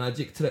jigsaw and the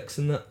magic tricks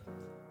and that.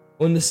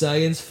 On the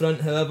science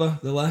front, however,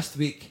 the last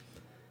week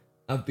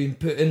I've been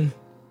putting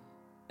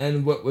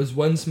in what was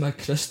once my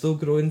crystal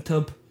growing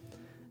tub.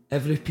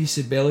 Every piece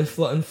of belly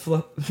button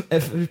fluff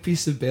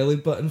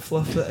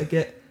that I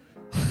get.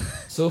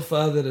 So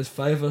far there is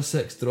 5 or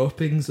 6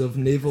 droppings of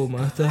navel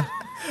matter,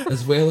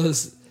 as well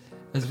as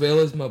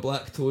my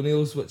black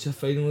toenails, which I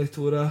finally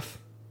tore off.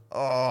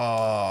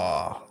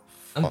 Oh,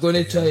 I'm going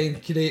to try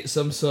and create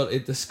some sort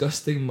of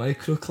disgusting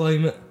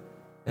microclimate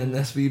in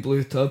this wee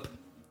blue tub.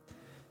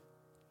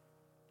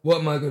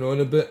 What am I going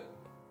on about?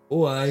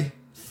 Oh aye,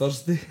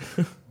 Thursday.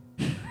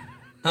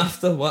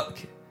 After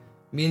work,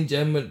 me and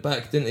Jim went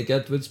back down to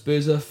Gidwood's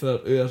Boozer for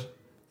our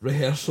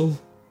rehearsal,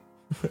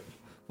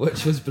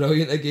 which was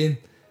brilliant again.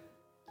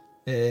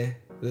 The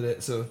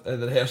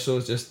rehearsal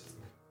is just,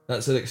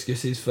 that's our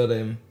excuses for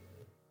going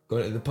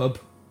to the pub.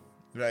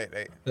 Right.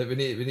 That we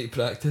need to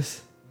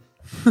practice.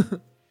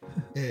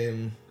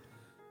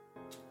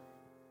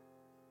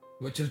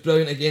 Which was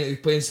brilliant again. We were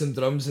playing some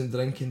drums and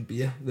drinking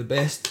beer. The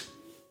best.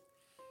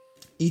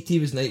 E.T.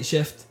 was night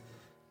shift.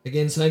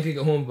 Again, so I think I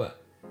got home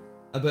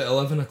about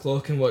 11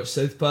 o'clock and watched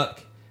South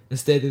Park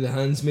instead of The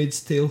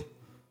Handmaid's Tale.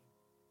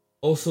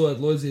 Also had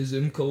loads of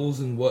Zoom calls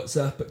and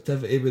WhatsApp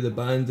activity with the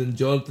band and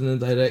Jordan,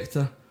 the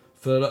director,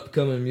 for our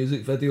upcoming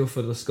music video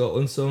for the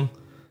Scotland song.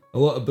 A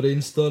lot of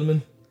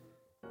brainstorming.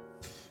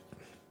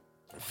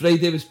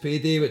 Friday was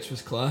payday, which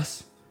was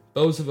class.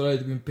 Bills have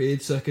already been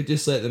paid, so I could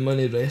just let the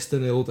money rest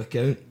in the old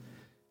account.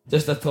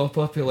 Just a top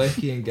up of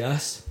lecky and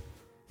gas.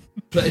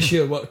 Pretty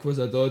sure work was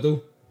a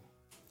doddle.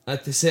 I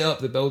had to set up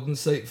the building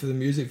site for the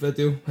music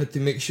video, had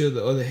to make sure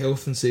that all the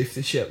health and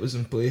safety shit was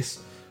in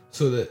place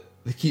so that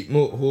the Keep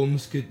Moat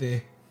homes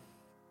couldn't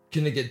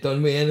get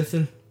done with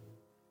anything.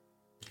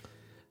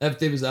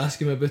 Everybody was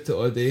asking me about it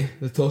all day,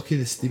 the talk of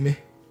the steamy.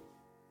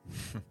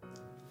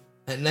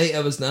 At night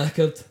I was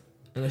knackered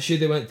and I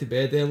should have went to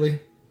bed early,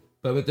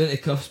 but I went down to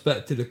Cuff's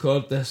bit to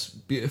record this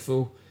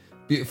beautiful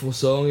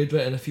song he'd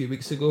written a few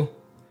weeks ago.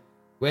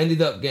 We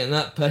ended up getting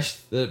that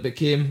pissed that it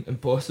became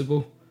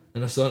impossible,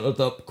 and I sauntered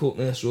up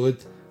Copenhagen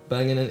Road,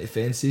 banging into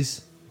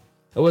fences.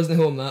 I wasn't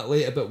home that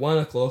late, about 1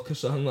 o'clock or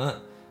something like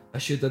that. I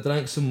should have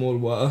drank some more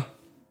water.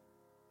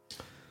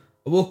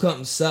 I woke up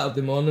on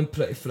Saturday morning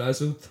pretty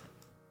frazzled.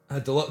 I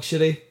had the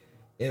luxury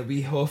of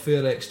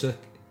a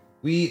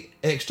wee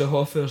extra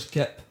half hour's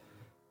kip,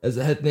 as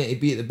I hadn't to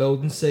be at the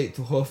building site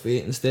till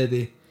 8:30 instead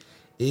of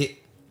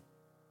 8.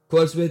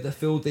 Because we had a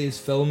full day's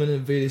filming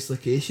in various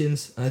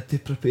locations, I had to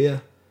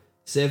prepare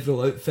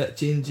several outfit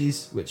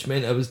changes, which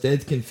meant I was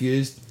dead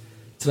confused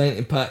trying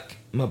to pack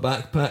my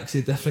backpacks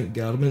of different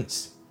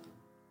garments.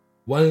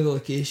 One of the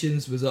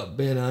locations was up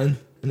Ben Ann,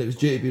 and it was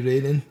due to be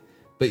raining,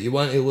 but you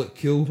want to look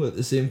cool at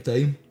the same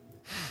time.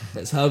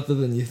 It's harder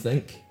than you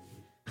think.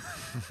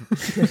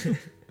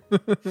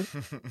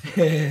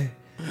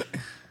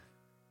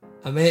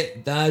 I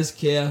met Daz,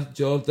 Kerr,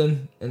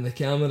 Jordan and the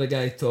camera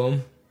guy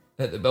Tom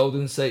at the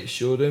building site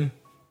showroom.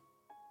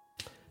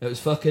 It was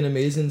fucking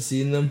amazing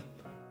seeing them,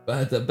 but I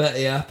had a bit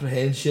of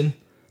apprehension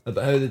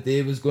about how the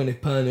day was going to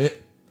pan out.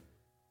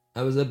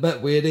 I was a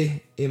bit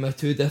wary of my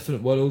two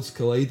different worlds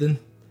colliding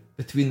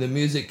between the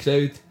music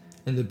crowd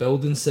and the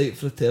building site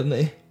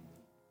fraternity.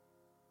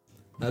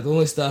 I'd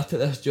only started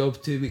this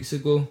job 2 weeks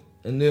ago,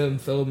 and now I'm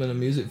filming a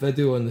music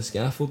video on the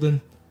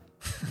scaffolding.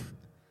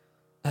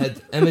 I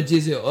had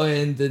images of it all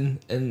ending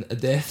in a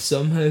death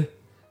somehow.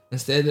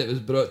 Instead it was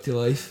brought to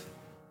life.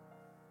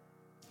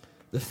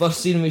 The first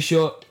scene we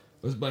shot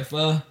was by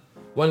far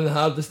one of the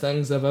hardest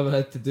things I've ever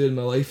had to do in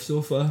my life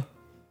so far.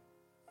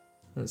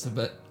 That's a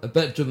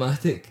bit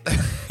dramatic.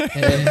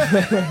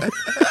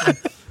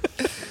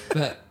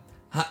 But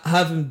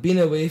having been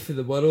away for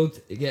the world,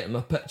 getting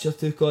my picture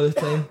took all the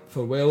time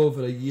for well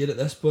over a year at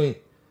this point,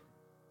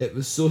 it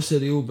was so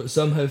surreal but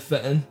somehow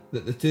fitting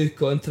that the two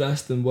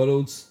contrasting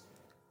worlds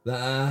that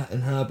I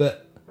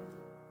inhabit,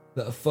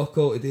 that are fuck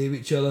all to do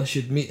with each other,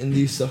 should meet in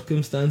these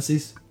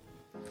circumstances.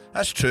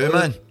 That's true,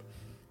 man.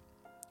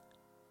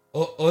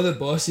 All the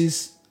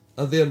bosses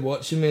are there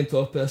watching me on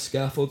top of a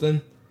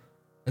scaffolding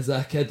as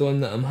a kid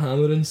on that I'm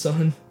hammering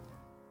something.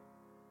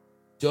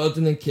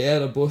 Jordan and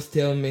Kerr are both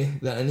telling me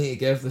that I need to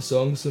give the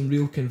song some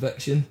real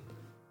conviction,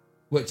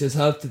 which is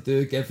hard to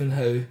do given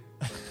how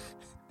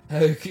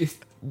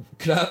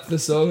crap the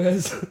song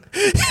is.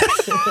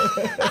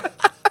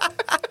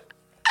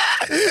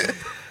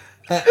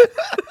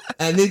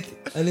 I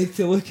need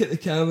to look at the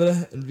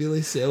camera and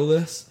really sell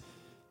this.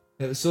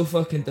 It was so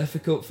fucking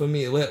difficult for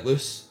me to let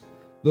loose,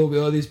 though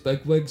with all these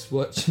bigwigs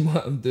watching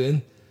what I'm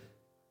doing.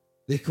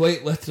 They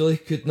quite literally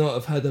could not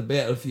have had a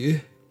better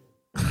view.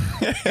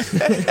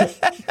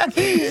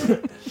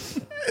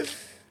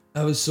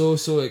 I was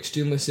so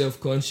extremely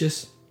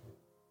self-conscious.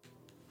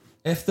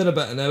 After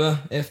about an hour,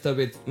 after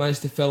we'd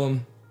managed to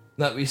film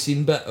that wee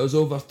scene bit, I was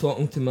over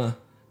talking to my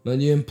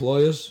new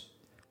employers.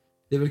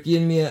 They were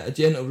giving me a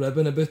gentle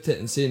ribbon about it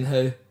and saying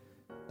how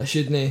I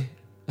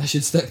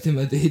should stick to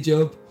my day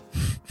job.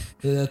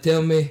 And they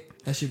tell me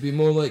I should be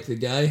more like the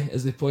guy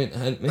as they point to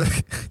hint me.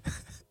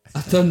 I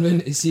turn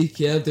round to see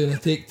Kerr doing a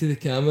take to the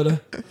camera,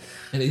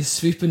 and he's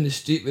sweeping the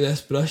street with this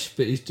brush,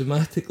 but he's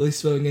dramatically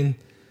swinging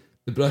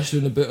the brush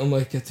round about him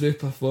like a true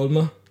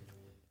performer.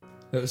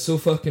 It was so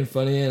fucking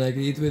funny, and I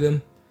agreed with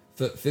him.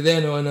 For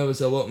then on, I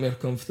was a lot more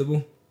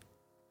comfortable.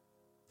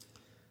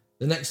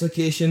 The next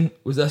location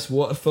was this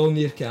waterfall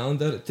near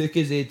Calendar. It took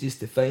us ages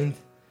to find,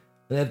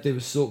 and everybody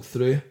was soaked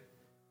through.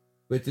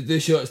 We had to do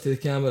shots to the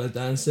camera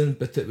dancing,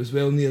 but it was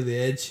well near the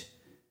edge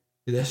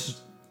of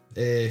this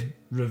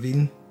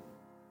ravine.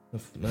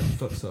 Man,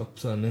 fucked up,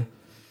 son.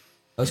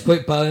 I was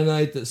quite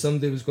paranoid that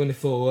somebody was going to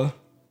fall over.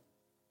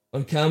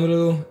 On camera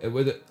though, it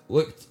would have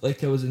looked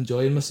like I was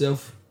enjoying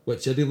myself,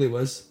 which I really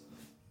was.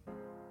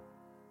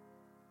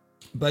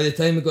 By the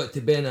time we got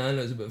to Ben Ann,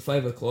 it was about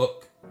 5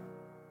 o'clock. It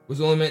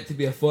was only meant to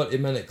be a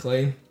 40-minute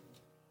climb,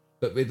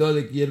 but we'd all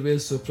the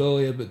gearways, so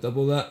probably about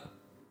double that.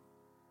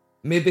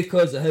 Maybe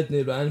because I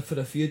hadn't ran for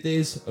a few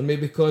days, or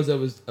maybe because I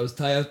was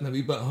tired and a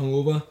wee bit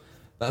hungover,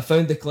 but I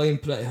found the climb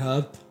pretty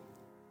hard.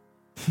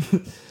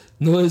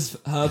 Not as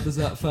hard as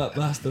that fat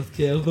bastard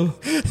Kerr though.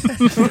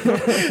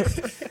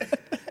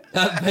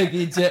 That big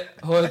Egypt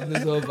holding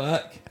us all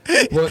back,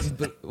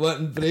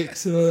 wanting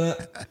breaks and all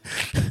that.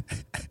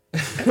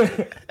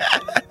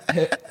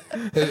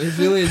 It was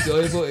really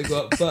enjoyable to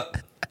go up,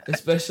 but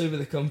especially with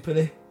the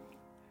company.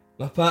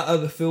 My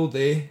pattern the full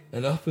day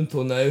and up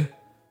until now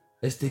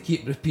is to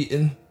keep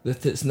repeating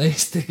that it's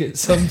nice to get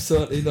some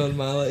sort of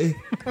normality,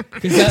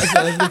 because that's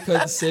what every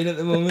cunt's saying at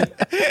the moment.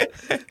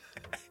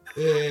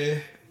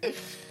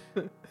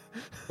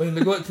 When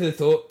we got to the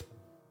top,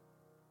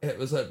 it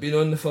was like being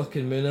on the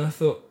fucking moon. I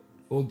thought,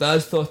 well,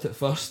 Daz thought it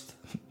first,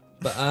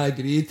 but I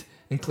agreed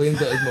and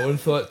claimed it as my own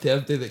thought to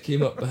everybody that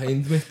came up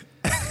behind me,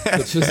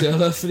 which was the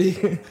other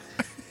three.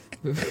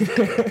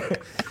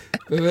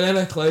 We were in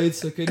a cloud,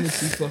 so I couldn't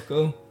see fuck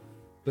all,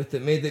 but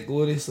it made it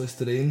gloriously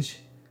strange.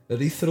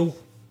 Ethereal.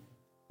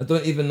 I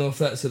don't even know if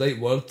that's the right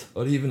word,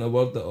 or even a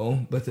word at all,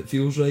 but it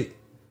feels right.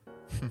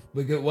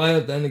 we got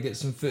wired in and get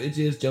some footage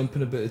of us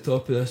jumping about the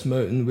top of this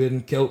mountain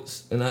wearing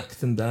kilts and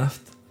acting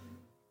daft.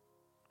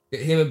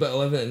 Got home about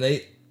 11 at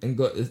night and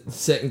got the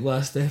second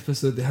last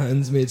episode of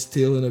Handmaid's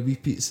Tale and a wee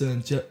pizza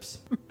and chips.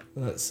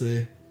 That's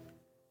not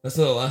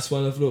the last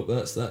one I've wrote,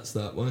 but that's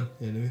that one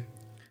anyway.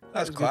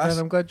 That's Good, class. man.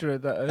 I'm glad you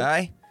read that out.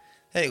 Aye.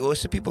 There you go.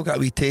 So people got a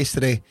wee taste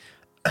of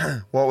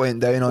what went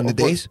down on the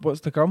days.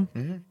 What's to come?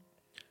 Mm-hmm.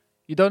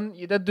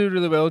 You did do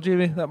really well,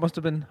 Jamie. That must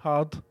have been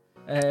hard.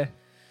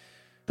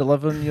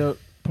 Delivering your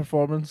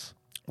performance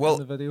in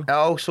the video. I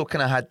also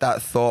kind of had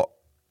that thought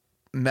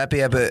maybe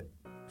about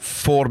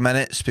 4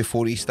 minutes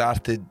before he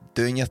started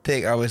doing your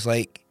take. I was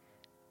like,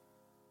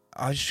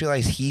 I just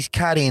realised he's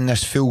carrying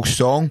this full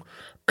song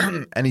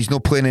and he's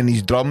not playing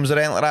any drums or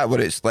anything like that,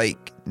 where it's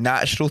like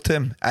natural to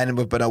him, and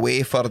we've been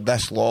away for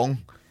this long.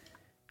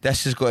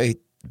 This is going to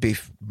be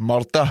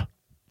murder.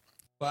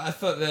 But I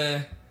thought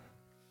the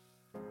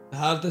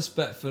hardest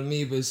bit for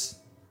me was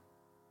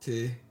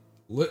to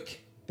look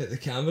at the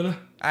camera.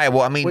 Aye,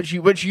 well, I mean,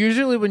 which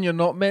usually when you're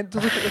not meant to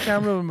look at the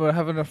camera when we're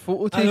having a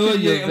photo I know,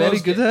 taken, you're very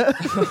good at.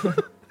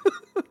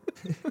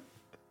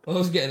 I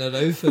was getting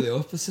around for the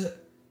opposite.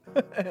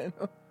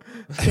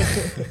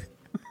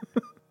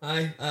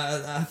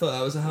 I thought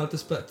that was the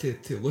hardest bit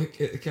to look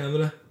at the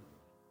camera,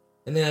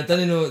 and then I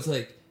didn't know it's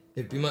like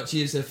it'd be much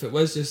easier if it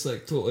was just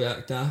like totally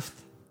act daft,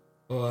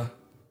 but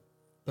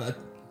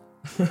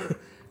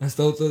I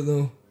still don't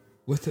know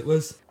what it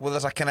was. Well,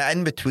 there's a kind of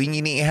in between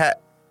you need to hit,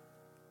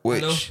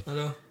 which I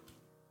know.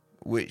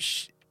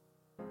 Which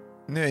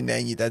now and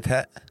then you did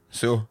hit.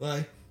 So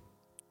Aye.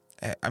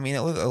 I mean,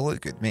 it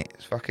looked good, mate.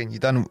 It's fucking you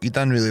done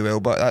really well,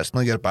 but that's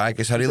not your bag.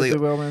 It's a really, You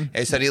did well, man.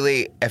 it's a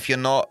really. If you're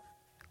not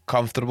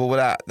comfortable with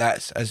that,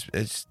 that's as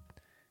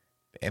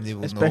everybody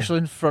will Especially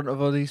know. in front of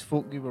all these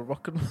folk you were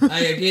working with. Aye,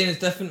 again, it's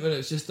different when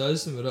it's just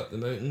us and we're up the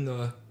mountain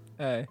or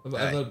Aye.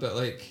 whatever. Aye. But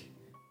like,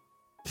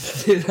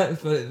 do that in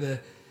front of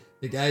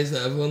the guys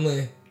that I've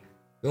only.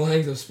 The only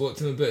things I've spoke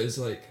to them about is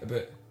like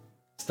about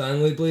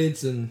Stanley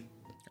blades and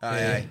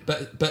Aye.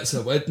 bits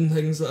of wood and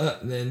things like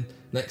that. And then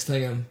next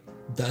thing I'm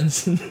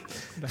dancing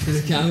to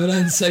the camera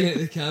and singing to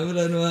the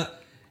camera and all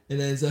that. And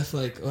then as if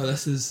like, oh,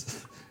 this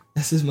is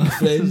my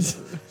friends.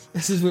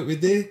 This is what we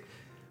do.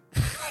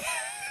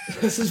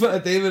 This is what I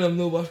do when I'm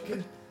not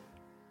working.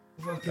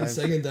 Fucking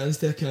sing and dance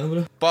to a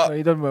camera. But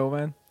You done well,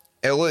 man.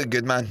 it looked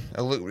good, man.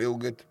 It looked real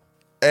good.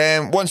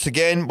 Once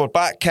again, we're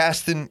back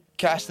casting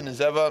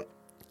as ever,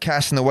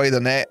 casting the wider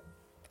net,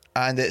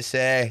 and it's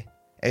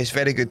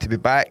very good to be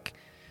back.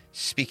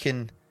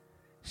 Speaking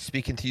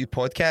to you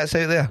podcasts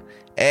out there.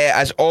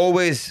 As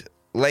always,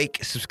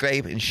 like,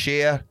 subscribe, and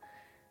share.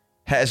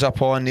 Hit us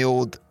up on the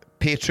old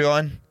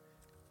Patreon.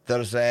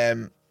 There's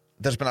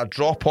been a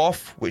drop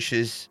off, which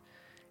is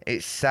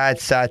it's sad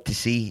to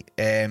see,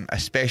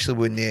 especially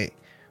when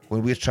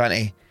we're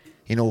trying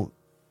to,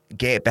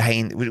 get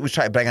behind. We're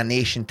trying to bring a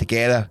nation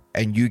together,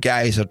 and you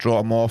guys are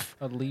dropping off.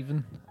 Or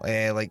leaving.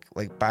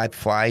 Like bad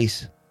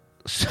flies.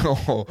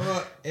 So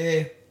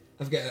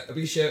I've got a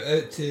wee shout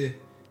out to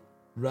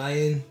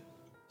Ryan,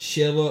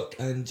 Sherlock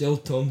and Jill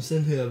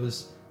Thompson, who I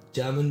was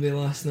jamming with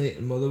last night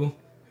in Motherwell,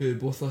 who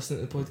both listen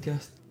to the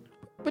podcast.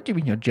 What do you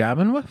mean you're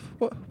jamming with?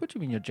 What do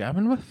you mean you're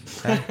jamming with?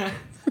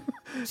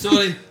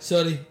 Sorry. What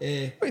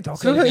are you talking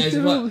Sorry about? guys,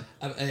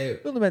 We're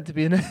only meant to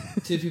be in it.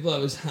 two people I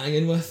was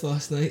hanging with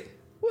last night.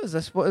 What is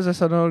this? What is this?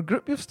 Another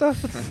group you've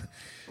started?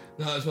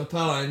 No, it was my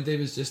pal Andy.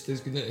 Was just he's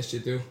going into the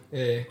studio.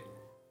 He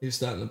was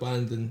starting a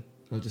band, and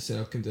I just said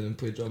I'll come down and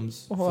play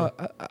drums. Oh,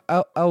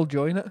 I'll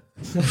join it.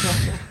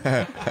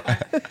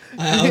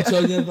 I'll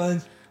join your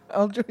band.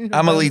 I'll join your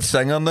I'm a band. lead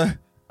singer now.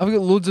 I've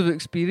got loads of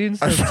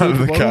experience. In I've front of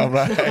the played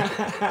well.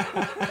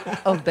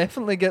 camera. I'll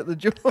definitely get the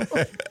job.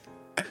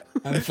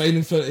 I'm fine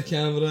in front of the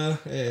camera.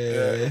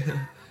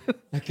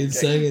 I can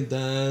sing and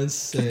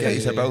dance.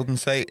 Get you a building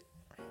site.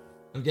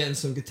 I'm getting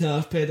some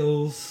guitar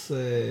pedals.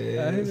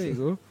 There you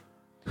go.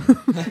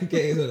 I'm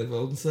getting on a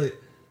building site.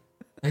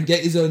 And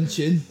get his own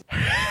tune.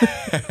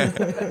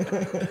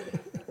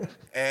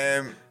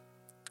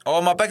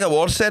 My big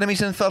award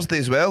ceremony's on Thursday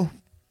as well.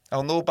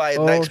 I'll know by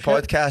the next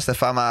podcast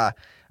if I'm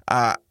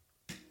an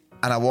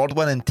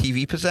award-winning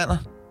TV presenter.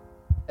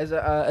 Is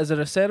it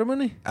a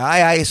ceremony?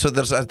 Aye. So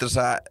there's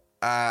a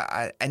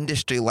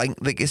industry link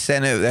that gets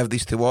sent out to everybody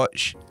to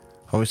watch.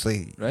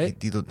 Obviously,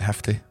 Right. you don't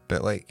have to,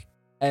 but like.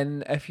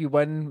 And if you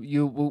win,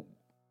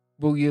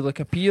 will you like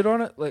appear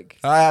on it? Like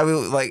I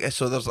will like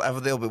so. There's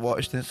everybody will be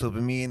watching it. So it'll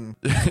be me and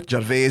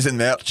Gervais and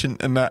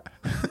Merchant and that,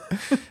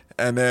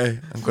 and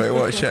I'm going to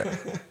watch it.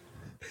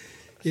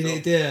 You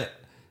need to do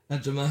a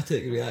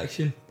dramatic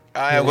reaction.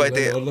 Aye, I'm going to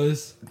Win or do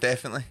lose. it.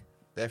 Definitely.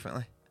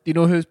 do you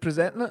know who's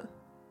presenting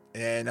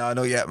it? No,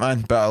 not yet,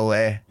 man.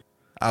 But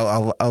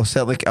I'll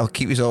certainly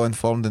keep you all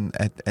informed in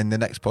the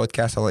next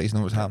podcast. I'll let you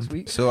know what's happening.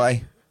 week. So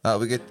that'll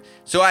be good.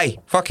 So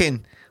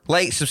fucking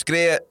like,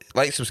 subscribe,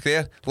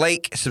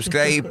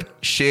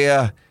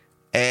 share,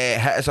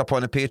 hit us up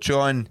on the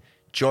Patreon,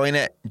 join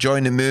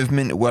the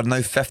movement. We're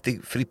now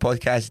 53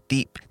 podcasts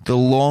deep, the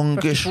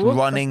longest 54?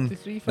 running.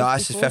 53, No,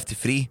 this is 54?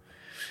 53.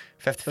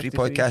 53 53.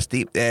 Podcast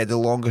Deep, the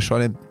longest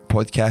running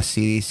podcast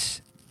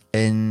series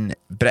in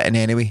Britain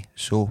anyway.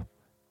 So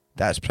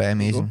that's pretty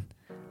amazing.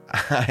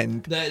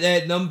 And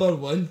The number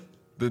one.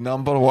 the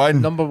number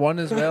one. Number one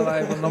as well.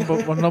 We're number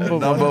one. Number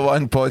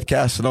one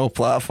podcast on all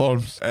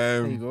platforms.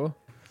 There you go.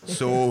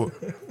 So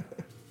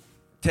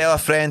tell a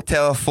friend,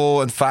 tell a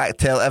foe, in fact,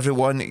 tell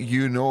everyone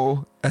you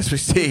know, as we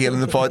say here in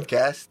the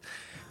podcast.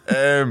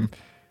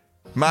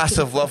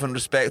 Massive love and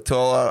respect to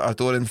all our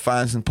adoring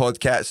fans and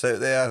podcasts out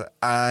there,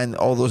 and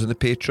all those on the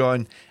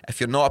Patreon.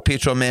 If you're not a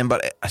Patreon member,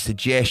 I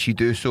suggest you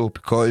do so,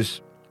 because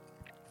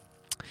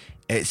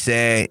it's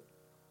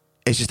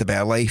just a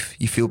better life.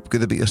 You feel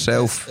good about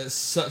yourself. It's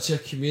such a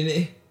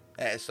community.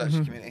 It's such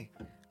a community.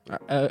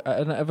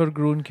 An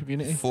ever-growing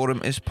community.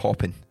 Forum is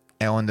popping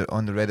on the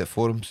Reddit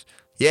forums.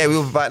 Yeah,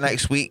 we'll be back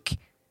next week.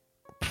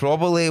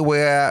 Probably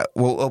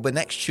it'll be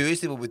next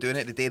Tuesday. We'll be doing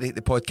it the day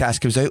the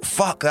podcast comes out.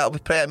 Fuck, that'll be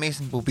pretty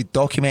amazing. We'll be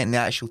documenting the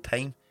actual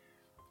time.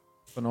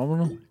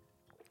 Phenomenal.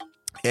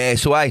 Yeah,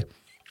 so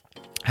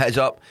heads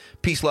up,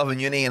 peace, love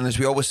and unity, and as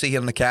we always say here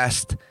in the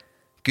cast,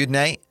 good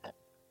night,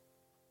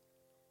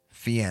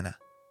 Vienna.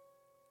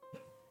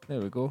 There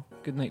we go.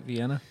 Good night,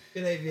 Vienna.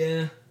 Good night,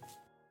 Vienna.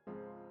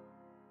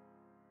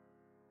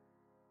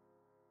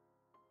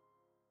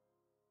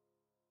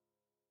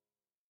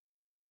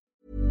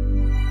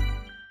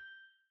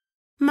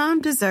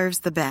 Mom deserves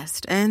the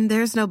best, and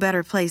there's no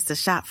better place to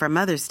shop for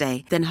Mother's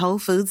Day than Whole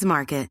Foods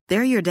Market.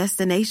 They're your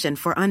destination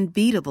for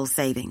unbeatable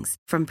savings,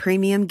 from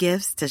premium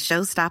gifts to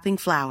show-stopping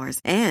flowers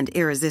and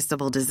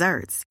irresistible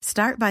desserts.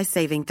 Start by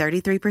saving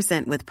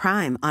 33% with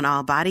Prime on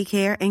all body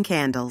care and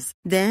candles.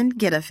 Then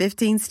get a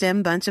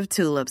 15-stem bunch of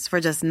tulips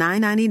for just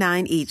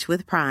 $9.99 each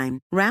with Prime.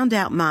 Round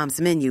out Mom's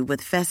menu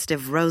with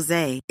festive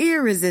rosé,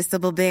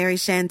 irresistible berry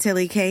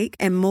chantilly cake,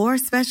 and more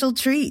special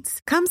treats.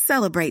 Come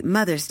celebrate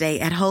Mother's Day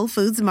at Whole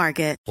Foods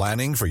Market.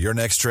 Planning for your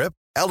next trip?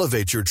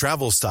 Elevate your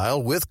travel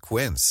style with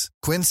Quince.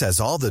 Quince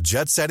has all the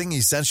jet-setting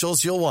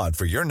essentials you'll want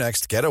for your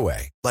next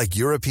getaway, like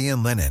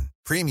European linen,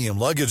 premium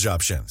luggage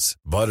options,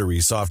 buttery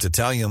soft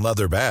Italian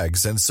leather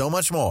bags, and so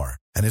much more.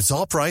 And it's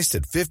all priced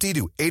at 50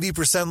 to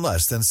 80%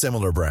 less than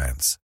similar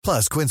brands.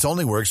 Plus, Quince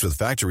only works with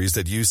factories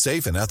that use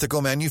safe and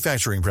ethical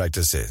manufacturing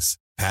practices.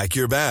 Pack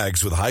your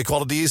bags with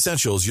high-quality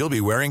essentials you'll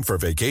be wearing for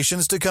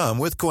vacations to come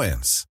with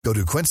Quince. Go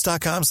to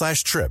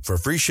quince.com/trip for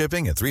free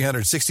shipping and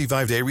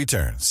 365-day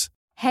returns.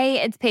 Hey,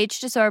 it's Paige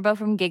DeSorbo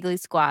from Giggly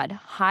Squad.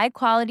 High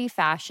quality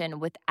fashion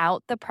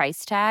without the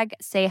price tag.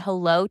 Say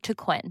hello to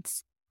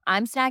Quince.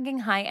 I'm snagging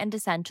high-end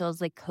essentials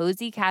like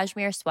cozy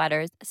cashmere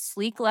sweaters,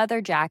 sleek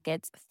leather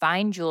jackets,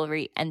 fine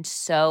jewelry, and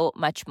so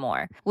much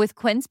more. With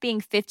Quince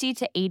being 50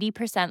 to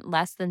 80%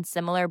 less than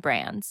similar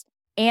brands.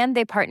 And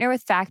they partner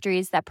with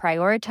factories that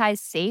prioritize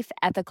safe,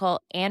 ethical,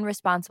 and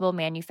responsible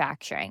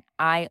manufacturing.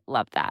 I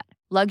love that.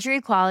 Luxury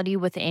quality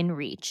within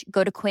reach.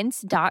 Go to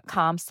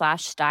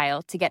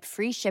quince.com/style to get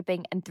free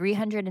shipping and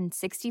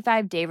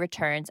 365-day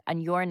returns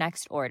on your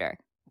next order.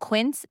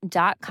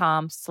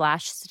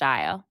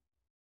 Quince.com/style.